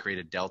 create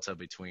a delta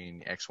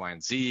between X, Y,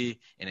 and Z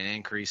and an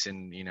increase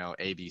in,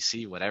 A, B,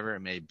 C, whatever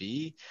it may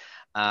be,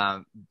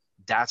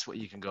 that's what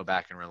you can go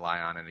back and rely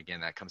on. And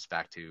again, that comes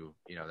back to,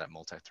 that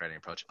multi-threading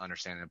approach,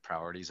 understanding the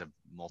priorities of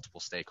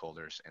multiple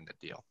stakeholders in the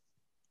deal.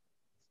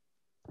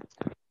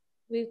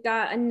 We've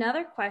got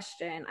another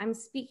question. I'm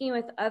speaking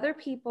with other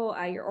people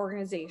at your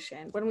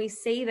organization. When we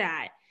say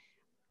that,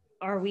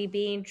 are we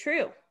being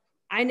true?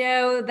 I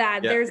know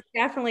that there's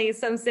definitely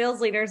some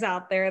sales leaders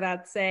out there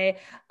that say,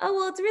 oh,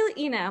 well, it's really,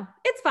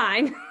 it's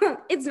fine.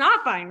 It's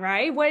not fine,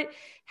 right?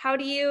 How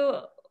do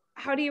you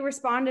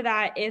respond to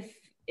that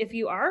if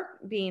you are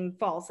being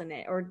false in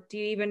it, or do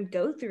you even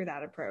go through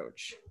that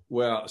approach?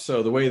 Well,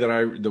 so the way that I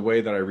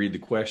read the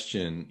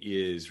question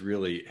is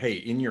really, hey,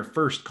 in your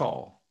first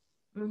call,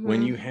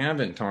 when you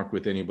haven't talked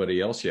with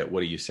anybody else yet, what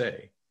do you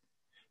say?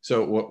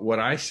 So what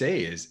I say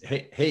is,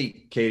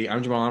 hey, Katie,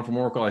 I'm Jamal. I'm from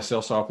Oracle. I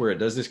sell software. It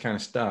does this kind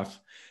of stuff.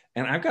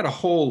 And I've got a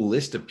whole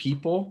list of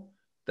people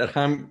that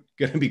I'm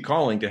going to be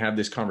calling to have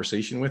this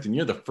conversation with. And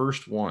you're the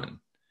first one.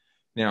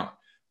 Now,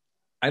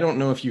 I don't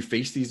know if you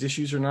face these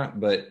issues or not,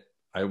 but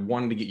I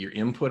wanted to get your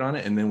input on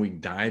it. And then we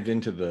dive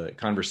into the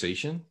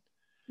conversation.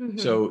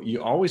 So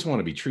you always want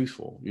to be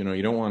truthful. You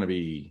don't want to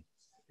be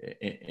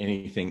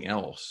anything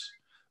else.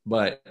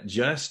 But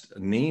just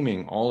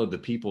naming all of the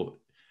people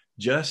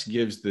just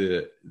gives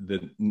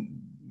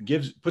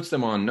puts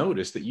them on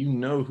notice that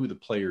who the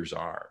players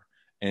are,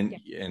 and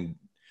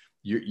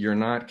you're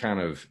not kind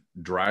of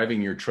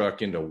driving your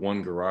truck into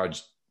one garage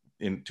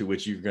into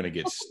which you're going to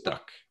get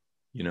stuck.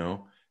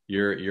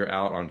 You're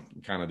out on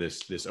kind of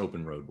this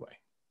open roadway.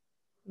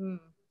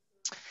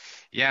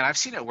 Yeah, and I've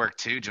seen it work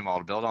too, Jamal.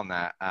 To build on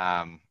that,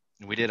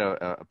 we did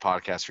a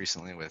podcast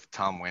recently with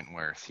Tom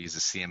Wentworth. He's a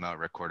CMO at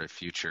Recorded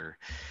Future.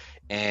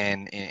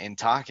 And in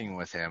talking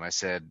with him, I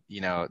said,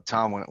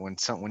 Tom,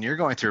 when you're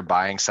going through a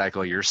buying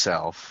cycle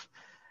yourself,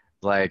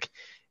 what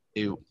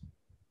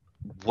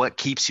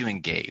keeps you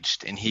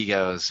engaged? And he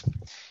goes,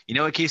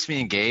 what keeps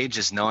me engaged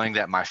is knowing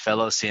that my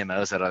fellow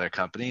CMOs at other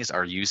companies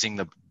are using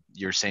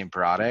your same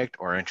product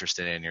or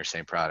interested in your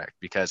same product,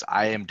 because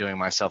I am doing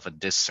myself a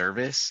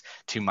disservice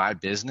to my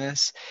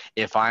business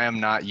if I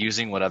am not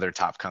using what other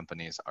top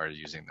companies are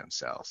using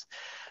themselves.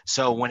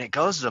 So when it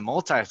goes to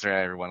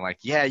multi-thread, everyone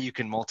you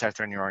can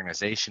multi-thread in your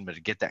organization, but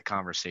to get that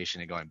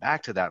conversation and going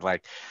back to that,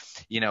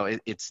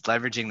 it's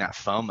leveraging that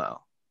FOMO,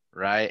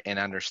 right? And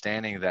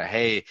understanding that,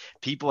 hey,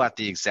 people at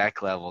the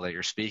exec level that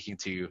you're speaking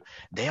to,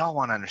 they all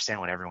want to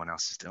understand what everyone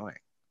else is doing.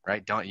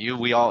 Right? Don't you?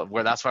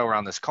 That's why we're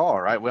on this call,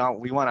 right?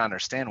 We want to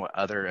understand what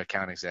other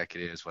account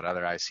executives, what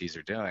other ICs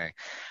are doing.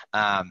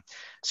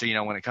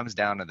 So, when it comes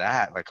down to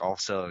that,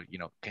 also,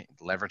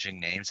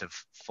 leveraging names of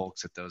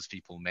folks that those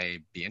people may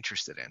be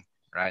interested in,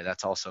 right?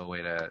 That's also a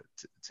way to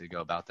go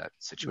about that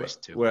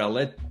situation too. Well,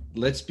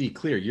 let's be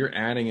clear. You're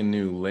adding a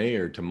new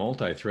layer to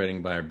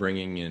multi-threading by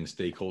bringing in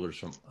stakeholders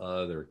from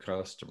other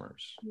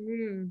customers.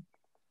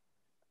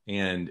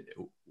 And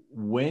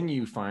when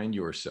you find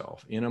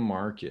yourself in a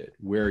market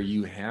where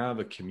you have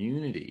a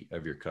community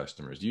of your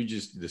customers,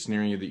 the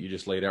scenario that you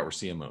just laid out were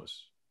CMOs,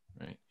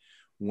 right?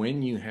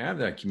 When you have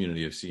that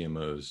community of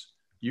CMOs,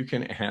 you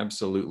can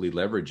absolutely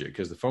leverage it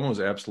because the FOMO is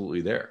absolutely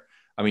there.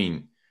 I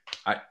mean,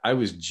 I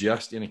was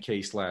just in a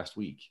case last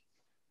week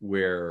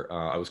where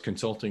I was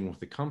consulting with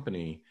the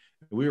company.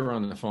 We were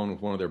on the phone with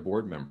one of their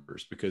board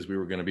members because we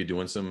were going to be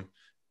doing some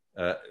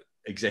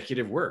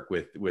executive work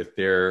with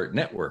their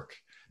network.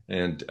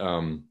 And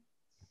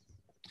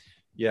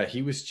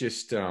he was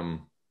just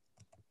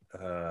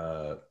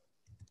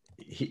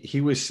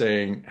he was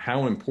saying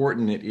how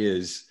important it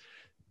is.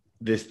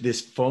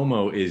 This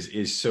FOMO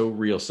is so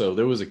real. So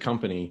there was a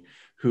company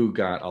who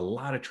got a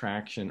lot of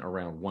traction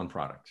around one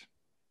product,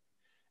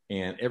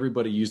 and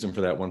everybody used them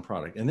for that one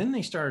product. And then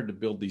they started to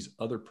build these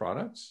other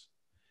products.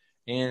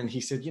 And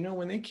he said,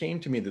 when they came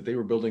to me that they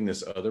were building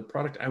this other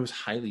product, I was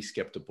highly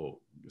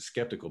skeptical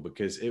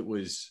because it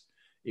was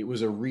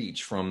a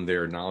reach from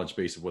their knowledge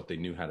base of what they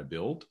knew how to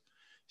build.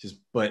 He says,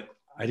 but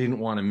I didn't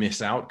want to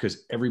miss out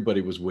because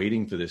everybody was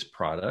waiting for this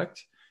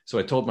product. So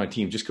I told my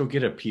team, just go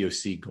get a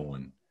POC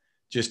going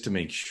just to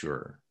make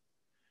sure.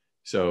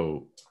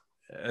 So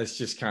it's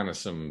just kind of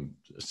some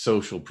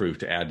social proof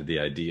to add to the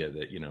idea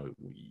that,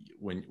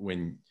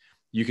 when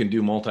you can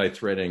do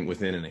multi-threading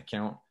within an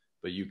account,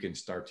 but you can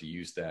start to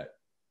use that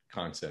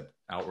concept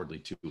outwardly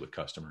too with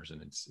customers,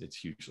 and it's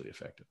hugely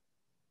effective.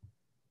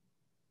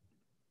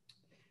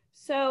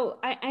 So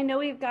I know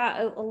we've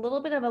got a little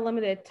bit of a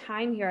limited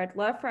time here. I'd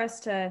love for us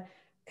to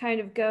kind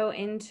of go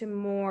into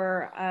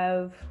more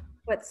of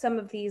what some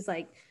of these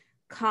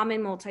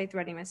common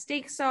multi-threading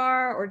mistakes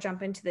are, or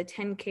jump into the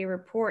 10K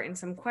report and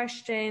some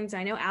questions.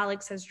 I know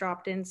Alex has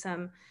dropped in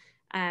some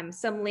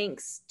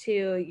links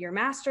to your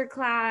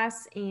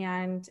masterclass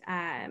and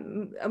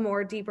a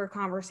more deeper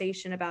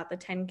conversation about the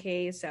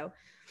 10K. So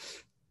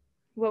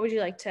what would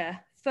you like to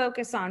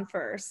focus on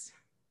first?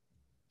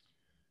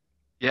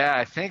 Yeah,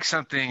 I think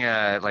something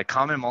like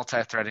common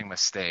multi-threading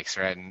mistakes,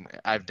 right? And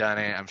I've done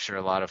it. I'm sure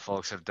a lot of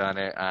folks have done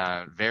it.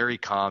 Very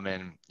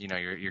common.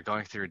 You're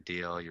going through a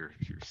deal. You're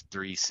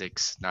 3,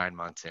 6, 9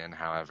 months in,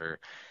 however,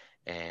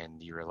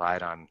 and you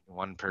relied on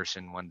one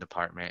person, one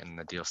department, and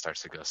the deal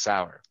starts to go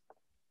sour.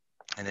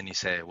 And then you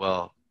say,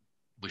 well,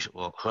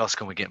 who else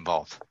can we get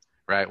involved?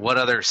 right? What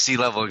other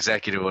C-level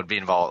executive would be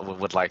involved,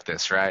 would like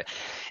this, right?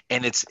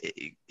 And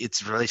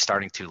it's really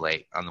starting too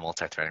late on the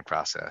multi-threading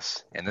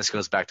process. And this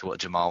goes back to what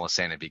Jamal was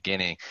saying at the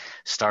beginning.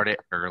 Start it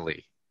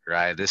early,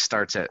 right? This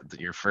starts at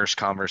your first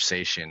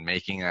conversation,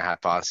 making a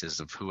hypothesis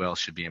of who else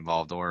should be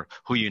involved or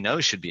who you know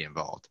should be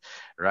involved,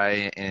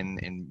 right?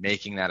 And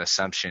making that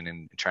assumption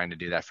and trying to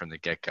do that from the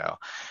get-go.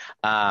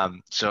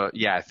 So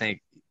yeah, I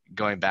think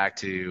going back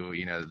to,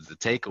 the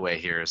takeaway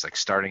here is like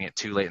starting it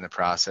too late in the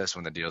process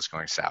when the deal's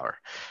going sour,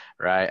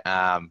 right?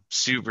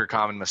 Super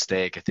common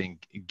mistake. I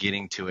think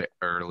getting to it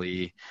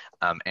early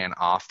and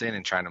often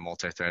and trying to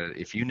multi-thread it.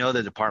 If you know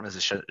the departments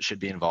that should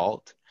be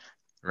involved,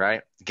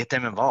 right, get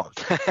them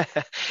involved.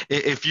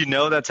 If you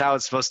know that's how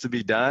it's supposed to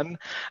be done,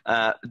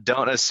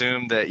 don't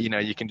assume that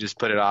you can just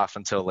put it off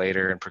until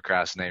later and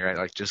procrastinate, right?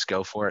 Like just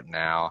go for it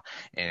now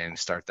and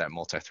start that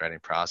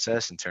multi-threading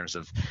process in terms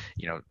of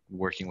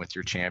working with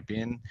your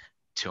champion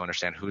to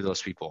understand who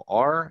those people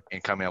are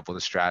and coming up with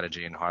a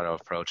strategy and how to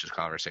approach this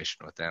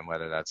conversation with them,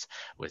 whether that's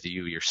with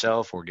you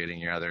yourself or getting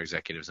your other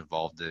executives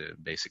involved to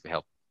basically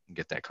help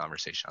get that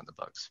conversation on the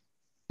books.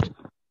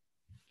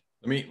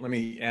 Let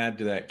me add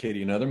to that,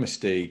 Katie. Another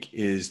mistake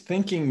is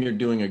thinking you're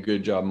doing a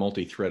good job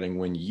multi-threading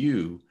when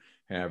you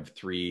have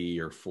 3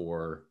 or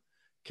 4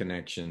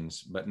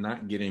 connections, but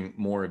not getting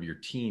more of your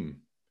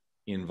team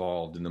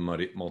involved in the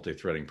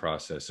multi-threading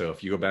process. So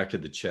if you go back to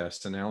the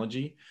chess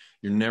analogy,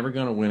 you're never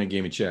going to win a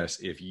game of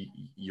chess if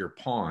your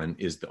pawn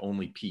is the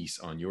only piece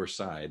on your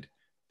side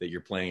that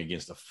you're playing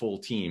against a full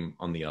team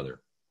on the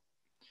other.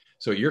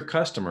 So your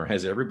customer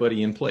has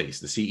everybody in place,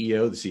 the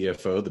CEO, the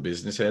CFO, the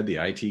business head, the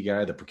IT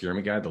guy, the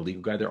procurement guy, the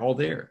legal guy, they're all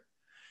there.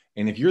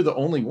 And if you're the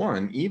only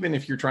one, even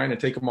if you're trying to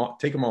take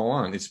them all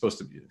on, it's supposed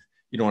to be,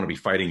 you don't want to be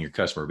fighting your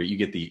customer, but you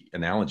get the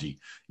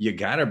analogy. You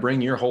got to bring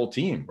your whole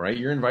team, right?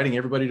 You're inviting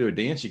everybody to a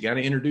dance. You got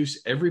to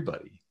introduce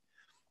everybody.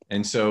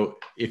 And so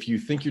if you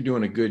think you're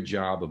doing a good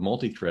job of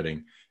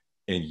multi-threading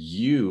and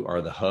you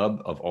are the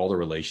hub of all the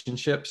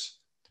relationships,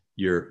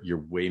 you're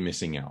way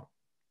missing out.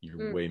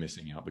 You're way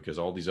missing out because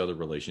all these other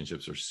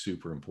relationships are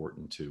super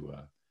important to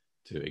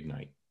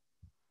ignite.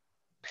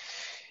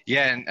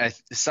 Yeah, and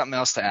something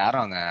else to add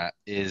on that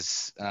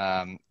is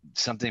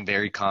something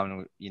very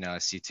common, I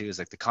see too, is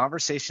like the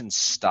conversation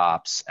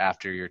stops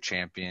after your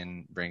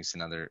champion brings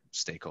in other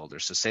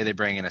stakeholders. So say they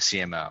bring in a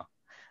CMO,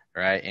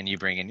 right? And you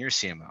bring in your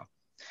CMO.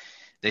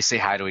 They say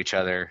hi to each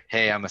other.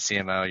 Hey, I'm a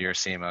CMO. You're a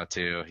CMO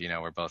too.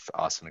 We're both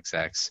awesome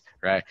execs,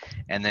 right?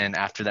 And then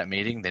after that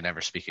meeting, they never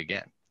speak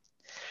again.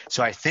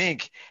 So I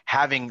think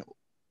having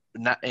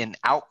an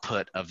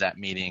output of that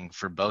meeting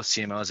for both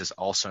CMOs is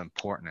also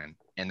important.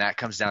 And that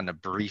comes down to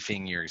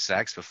briefing your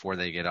execs before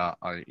they get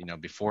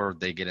before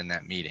they get in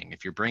that meeting.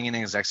 If you're bringing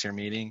in execs to your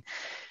meeting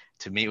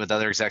to meet with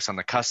other execs on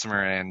the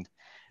customer end,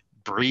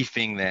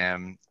 briefing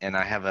them, and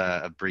I have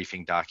a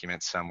briefing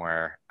document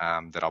somewhere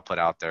that I'll put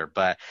out there,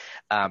 but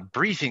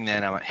briefing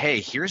them, I'm like, hey,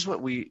 here's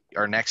what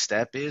our next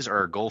step is, or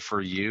our goal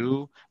for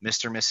you,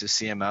 Mr. and Mrs.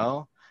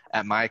 CMO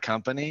at my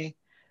company.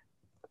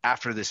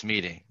 After this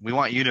meeting, we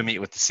want you to meet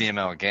with the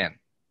CMO again,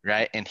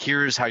 right? And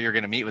here's how you're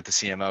going to meet with the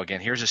CMO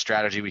again. Here's a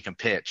strategy we can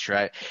pitch,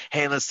 right?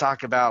 Hey, let's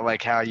talk about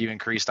like how you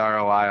increased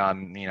ROI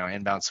on,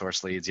 inbound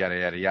source leads, yada,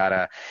 yada,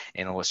 yada,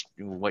 and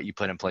what you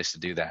put in place to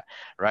do that,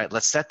 right?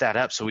 Let's set that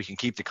up so we can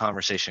keep the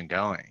conversation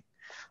going,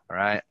 all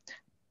right?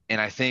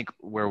 And I think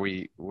where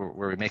we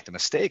make the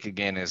mistake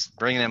again is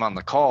bringing them on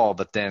the call,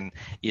 but then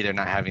either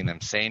not having them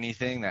say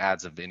anything that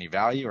adds of any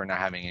value or not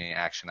having any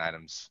action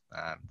items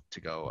to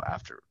go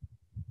after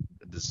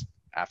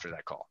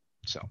that call.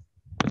 So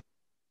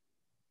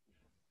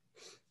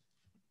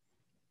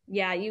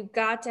yeah, you've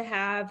got to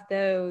have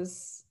the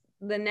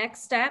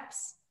next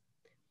steps,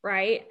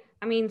 right?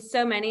 I mean,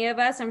 so many of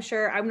us, I'm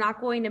sure I'm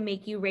not going to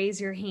make you raise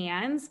your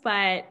hands,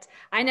 but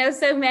I know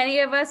so many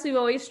of us who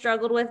always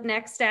struggled with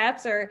next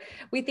steps, or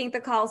we think the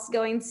call's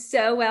going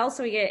so well,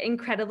 so we get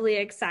incredibly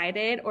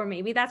excited, or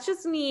maybe that's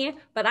just me,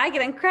 but I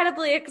get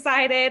incredibly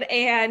excited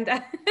and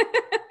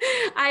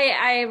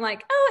I am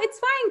like, oh, it's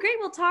fine. Great.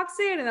 We'll talk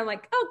soon. And I'm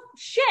like, oh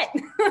shit.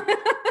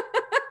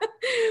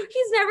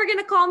 He's never going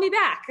to call me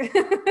back.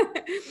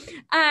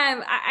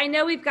 I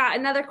know we've got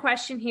another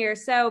question here.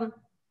 So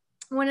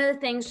one of the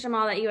things,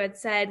 Jamal, that you had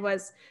said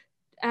was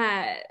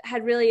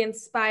had really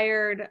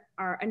inspired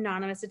our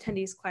anonymous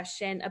attendees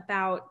question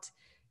about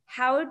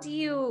how do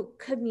you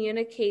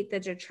communicate the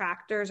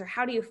detractors, or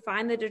how do you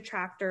find the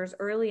detractors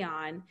early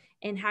on,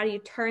 and how do you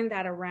turn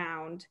that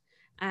around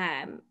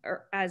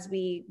or as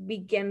we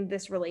begin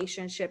this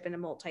relationship in a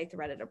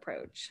multi-threaded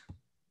approach?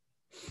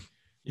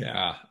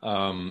 Yeah,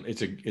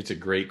 it's a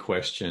great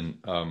question.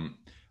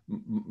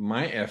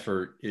 My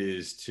effort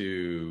is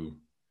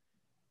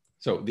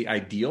so the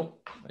ideal,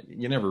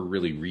 you never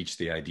really reach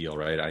the ideal,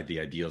 right?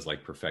 The ideal is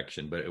like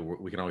perfection, but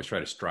we can always try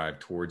to strive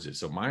towards it.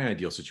 So my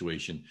ideal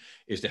situation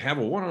is to have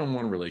a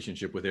one-on-one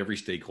relationship with every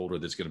stakeholder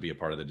that's going to be a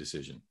part of the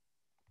decision.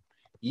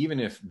 Even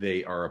if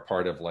they are a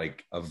part of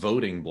like a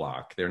voting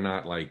block, they're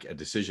not like a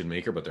decision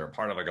maker, but they're a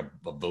part of like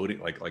a voting,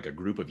 like a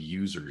group of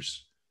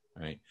users,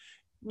 right?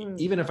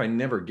 Even if I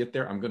never get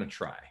there, I'm going to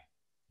try.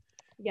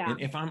 Yeah.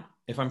 And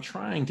if I'm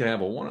trying to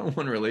have a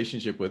one-on-one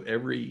relationship with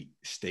every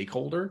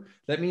stakeholder,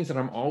 that means that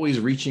I'm always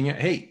reaching out.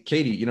 Hey,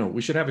 Katie,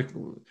 we should have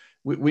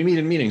we meet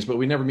in meetings, but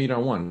we never meet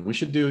on one. We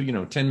should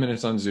do, 10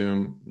 minutes on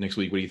Zoom next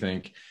week. What do you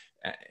think?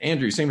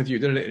 Andrew, same with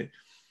you.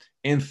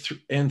 And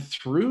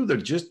through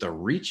the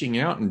reaching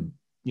out and,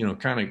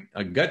 kind of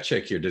a gut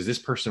check here. Does this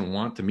person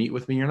want to meet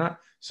with me or not?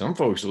 Some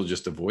folks will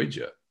just avoid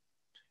you.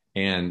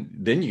 And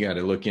then you got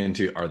to look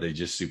into, are they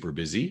just super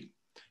busy?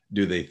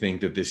 Do they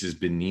think that this is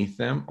beneath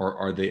them, or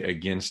are they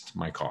against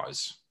my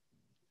cause?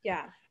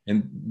 Yeah.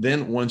 And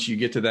then once you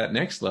get to that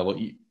next level,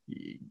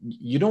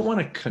 you don't want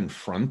to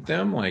confront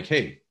them like,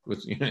 hey,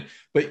 but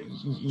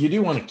you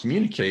do want to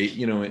communicate,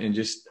 and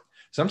just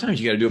sometimes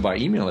you got to do it by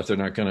email if they're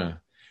not going to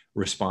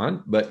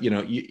respond. But, you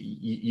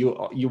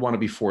want to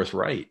be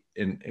forthright.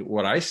 And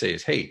what I say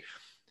is, hey,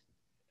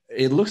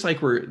 it looks like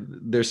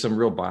there's some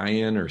real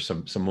buy-in or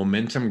some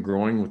momentum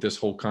growing with this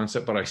whole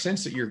concept, but I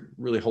sense that you're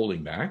really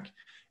holding back.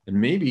 And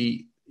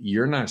maybe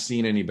you're not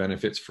seeing any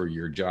benefits for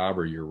your job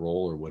or your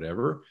role or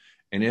whatever.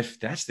 And if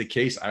that's the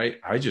case,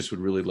 I just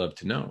would really love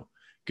to know,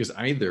 because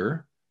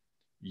either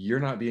you're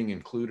not being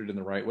included in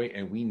the right way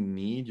and we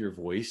need your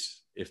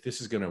voice. If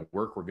this is going to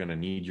work, we're going to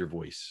need your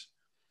voice.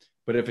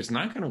 But if it's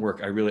not going to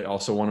work, I really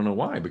also want to know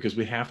why, because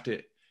we have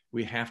to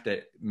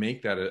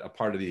make that a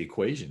part of the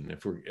equation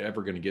if we're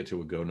ever going to get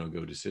to a go, no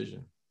go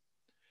decision.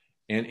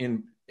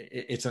 And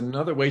it's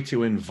another way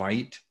to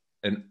invite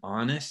an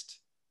honest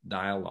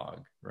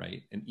dialogue,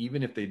 right? And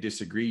even if they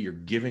disagree, you're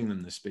giving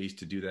them the space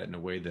to do that in a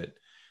way that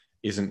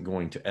isn't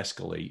going to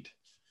escalate.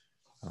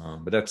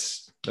 But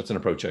that's an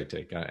approach I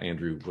take.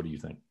 Andrew, what do you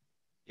think?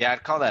 Yeah,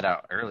 I'd call that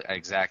out early.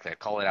 Exactly. I'd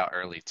call it out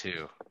early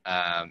too.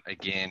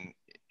 Again,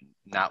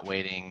 not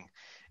waiting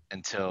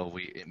until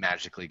it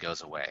magically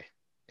goes away.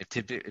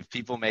 If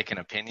people make an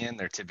opinion,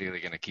 they're typically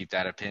going to keep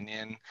that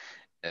opinion,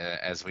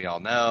 as we all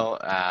know.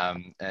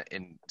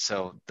 And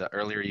so the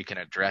earlier you can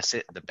address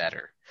it, the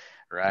better.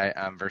 Right.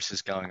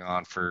 Versus going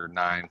on for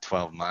 9,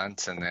 12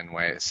 months and then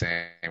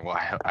saying, well,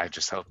 I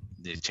just hope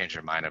they change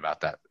their mind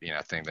about that,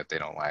 thing that they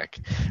don't like.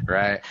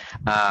 Right.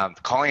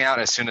 Calling out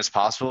as soon as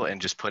possible and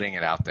just putting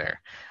it out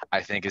there,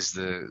 I think as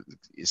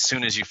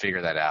soon as you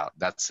figure that out,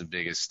 that's the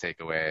biggest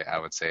takeaway, I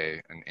would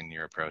say, in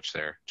your approach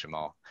there,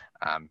 Jamal,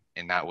 and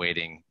not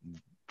waiting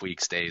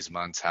weeks, days,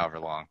 months,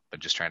 however long, but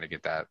just trying to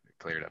get that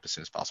cleared up as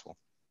soon as possible.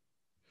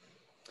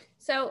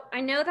 So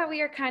I know that we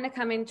are kind of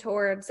coming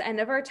towards the end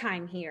of our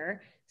time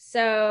here.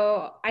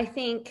 So I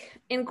think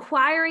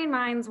inquiring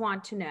minds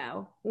want to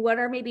know, what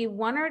are maybe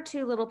 1 or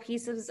 2 little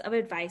pieces of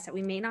advice that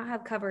we may not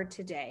have covered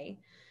today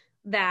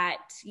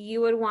that you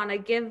would want to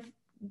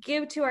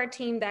give to our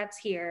team that's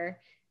here,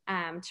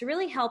 to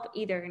really help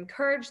either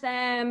encourage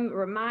them,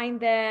 remind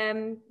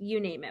them, you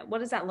name it. What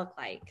does that look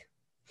like?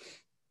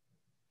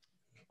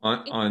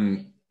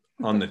 On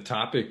the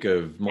topic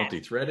of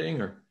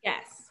multi-threading, or?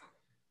 Yes.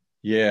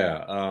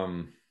 Yeah.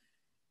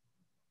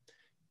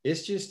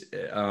 It's just,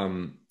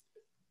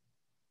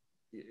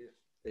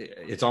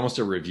 it's almost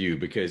a review,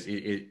 because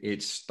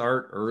it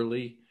start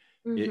early.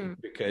 Mm-hmm.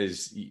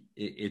 Because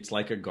it's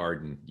like a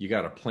garden. You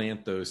got to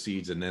plant those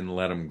seeds and then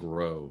let them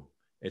grow.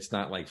 It's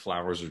not like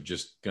flowers are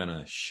just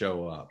gonna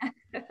show up.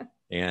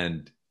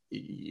 And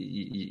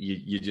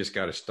you just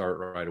got to start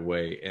right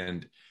away.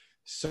 And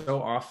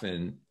so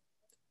often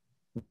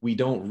we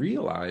don't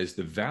realize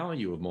the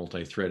value of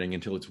multi-threading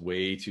until it's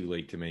way too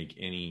late to make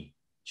any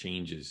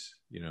changes.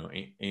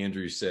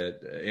 Andrew's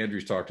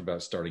talked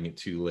about starting it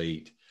too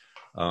late.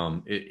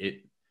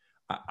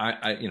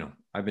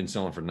 I've been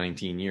selling for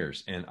 19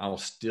 years and I'll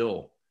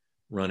still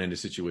run into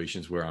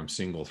situations where I'm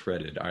single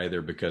threaded,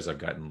 either because I've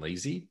gotten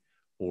lazy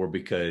or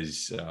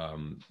because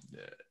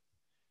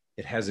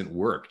it hasn't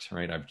worked,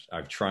 right?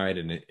 I've tried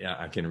and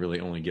I can really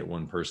only get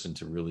one person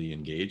to really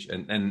engage,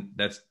 and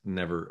that's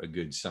never a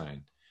good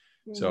sign.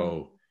 Mm-hmm.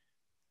 So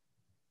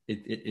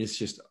it's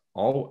just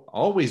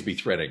always be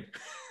threading.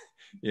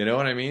 You know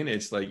what I mean?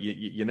 It's like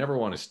you never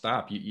want to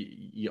stop.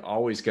 You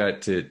always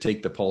got to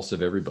take the pulse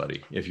of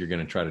everybody if you're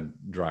going to try to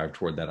drive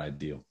toward that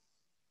ideal.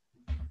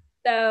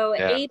 So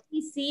yeah.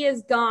 ABC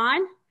is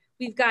gone.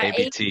 We've got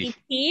ABT.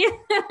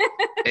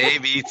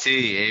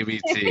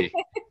 ABT.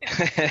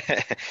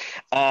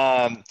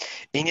 And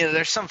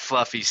there's some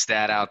fluffy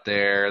stat out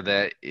there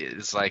that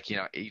is like,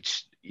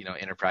 each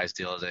enterprise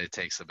deal that it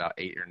takes about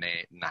 8 or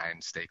 9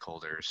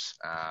 stakeholders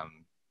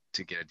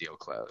to get a deal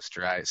closed,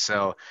 right?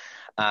 So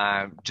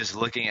just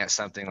looking at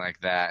something like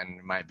that, and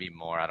it might be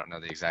more, I don't know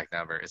the exact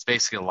number. It's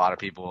basically a lot of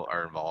people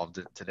are involved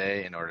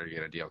today in order to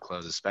get a deal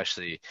closed,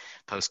 especially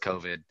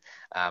post-COVID,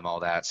 all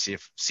that.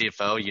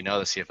 CFO, the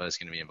CFO is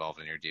going to be involved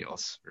in your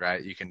deals,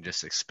 right? You can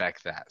just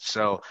expect that.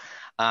 So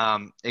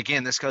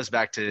again, this goes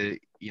back to,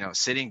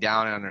 sitting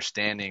down and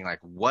understanding, like,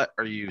 what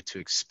are you to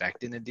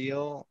expect in a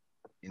deal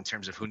in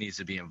terms of who needs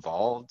to be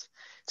involved,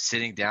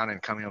 sitting down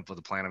and coming up with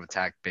a plan of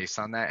attack based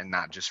on that, and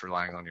not just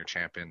relying on your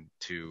champion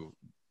to,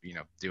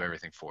 do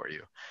everything for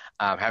you.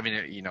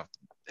 Having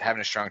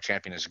a strong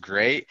champion is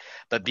great,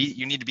 but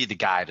you need to be the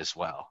guide as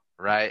well,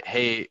 right?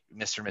 Hey,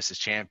 Mr. and Mrs.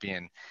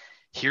 Champion,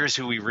 here's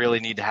who we really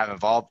need to have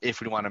involved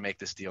if we want to make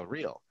this deal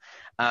real.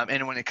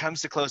 And when it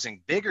comes to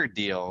closing bigger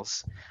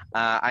deals,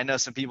 I know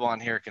some people on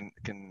here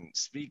can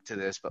speak to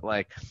this, but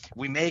like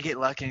we may get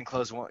lucky and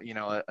close one,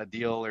 a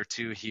deal or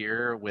two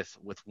here with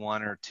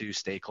one or two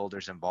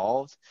stakeholders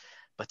involved.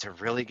 But to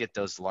really get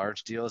those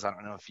large deals, I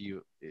don't know if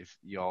you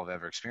all have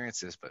ever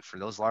experienced this, but for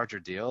those larger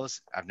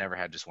deals, I've never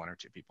had just one or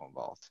two people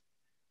involved.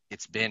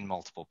 It's been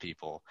multiple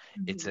people.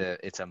 Mm-hmm.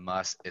 It's a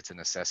must. It's a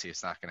necessity.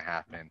 It's not going to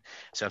happen.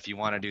 So if you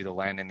want to do the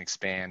land and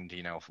expand,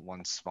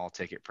 one small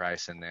ticket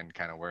price and then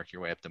kind of work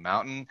your way up the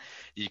mountain,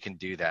 you can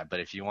do that.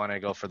 But if you want to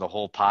go for the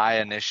whole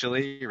pie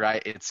initially,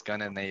 right, it's going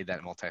to need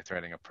that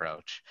multi-threading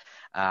approach.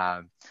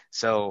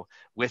 So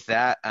with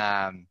that,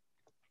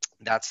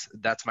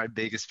 that's my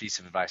biggest piece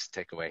of advice to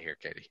take away here,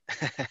 Katie.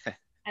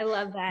 I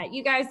love that.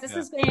 You guys, this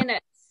has been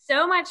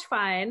so much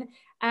fun.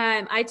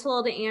 I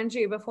told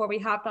Andrew before we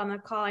hopped on the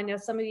call, I know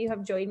some of you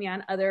have joined me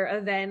on other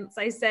events.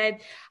 I said,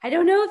 I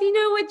don't know if you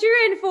know what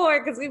you're in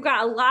for, because we've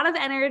got a lot of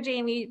energy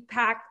and we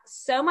pack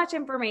so much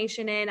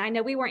information in. I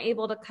know we weren't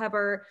able to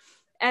cover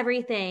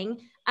everything,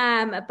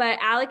 but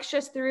Alex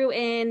just threw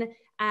in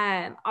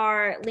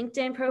our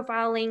LinkedIn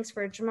profile links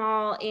for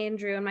Jamal,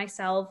 Andrew, and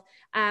myself.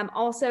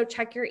 Also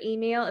check your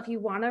email if you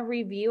want to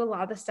review a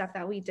lot of the stuff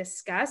that we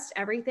discussed.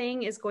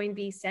 Everything is going to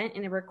be sent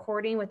in a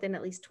recording within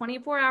at least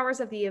 24 hours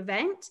of the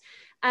event.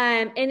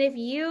 And if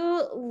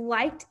you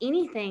liked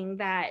anything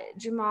that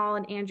Jamal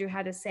and Andrew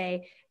had to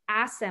say,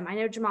 ask them. I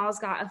know Jamal's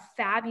got a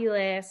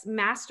fabulous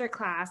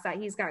masterclass that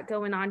he's got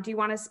going on. Do you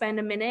want to spend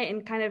a minute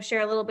and kind of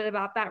share a little bit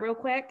about that real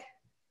quick?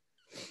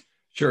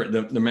 Sure.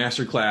 The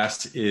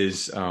masterclass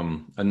is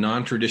a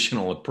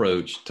non-traditional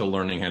approach to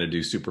learning how to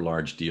do super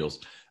large deals.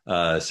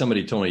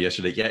 Somebody told me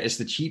yesterday, it's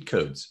the cheat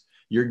codes.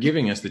 You're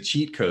giving us the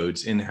cheat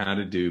codes in how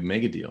to do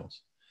mega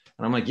deals.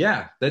 And I'm like,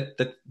 yeah,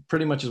 that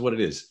pretty much is what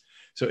it is.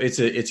 So it's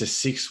a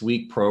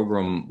 6-week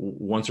program,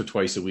 once or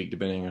twice a week,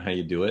 depending on how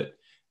you do it.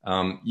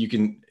 You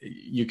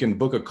can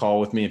book a call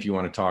with me if you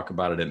want to talk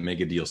about it at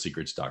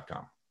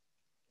megadealsecrets.com.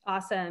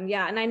 Awesome.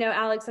 Yeah. And I know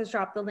Alex has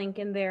dropped the link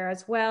in there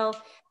as well.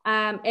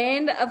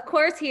 And of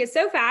course, he is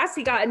so fast.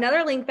 He got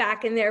another link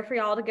back in there for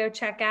y'all to go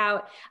check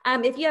out.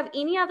 If you have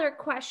any other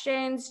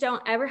questions,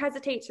 don't ever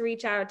hesitate to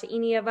reach out to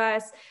any of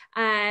us.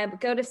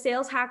 Go to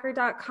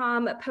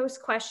saleshacker.com,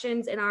 post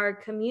questions in our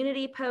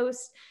community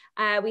post.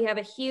 We have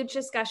a huge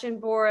discussion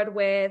board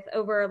with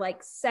over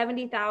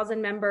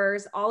 70,000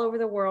 members all over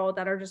the world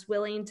that are just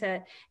willing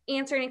to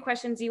answer any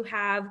questions you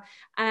have.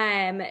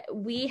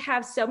 We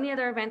have so many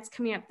other events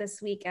coming up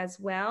this week as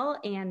well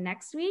and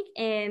next week.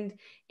 And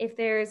if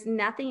there's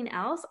nothing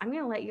else, I'm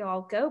going to let you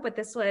all go. But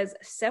this was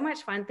so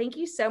much fun. Thank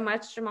you so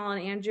much, Jamal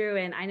and Andrew.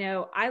 And I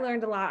know I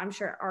learned a lot. I'm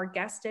sure our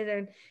guests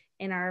did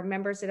and our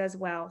members did as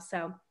well.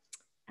 So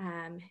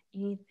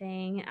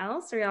anything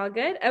else? Are y'all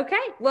good?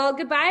 Okay. Well,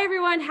 goodbye,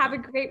 everyone. Have a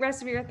great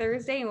rest of your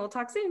Thursday, and we'll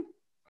talk soon.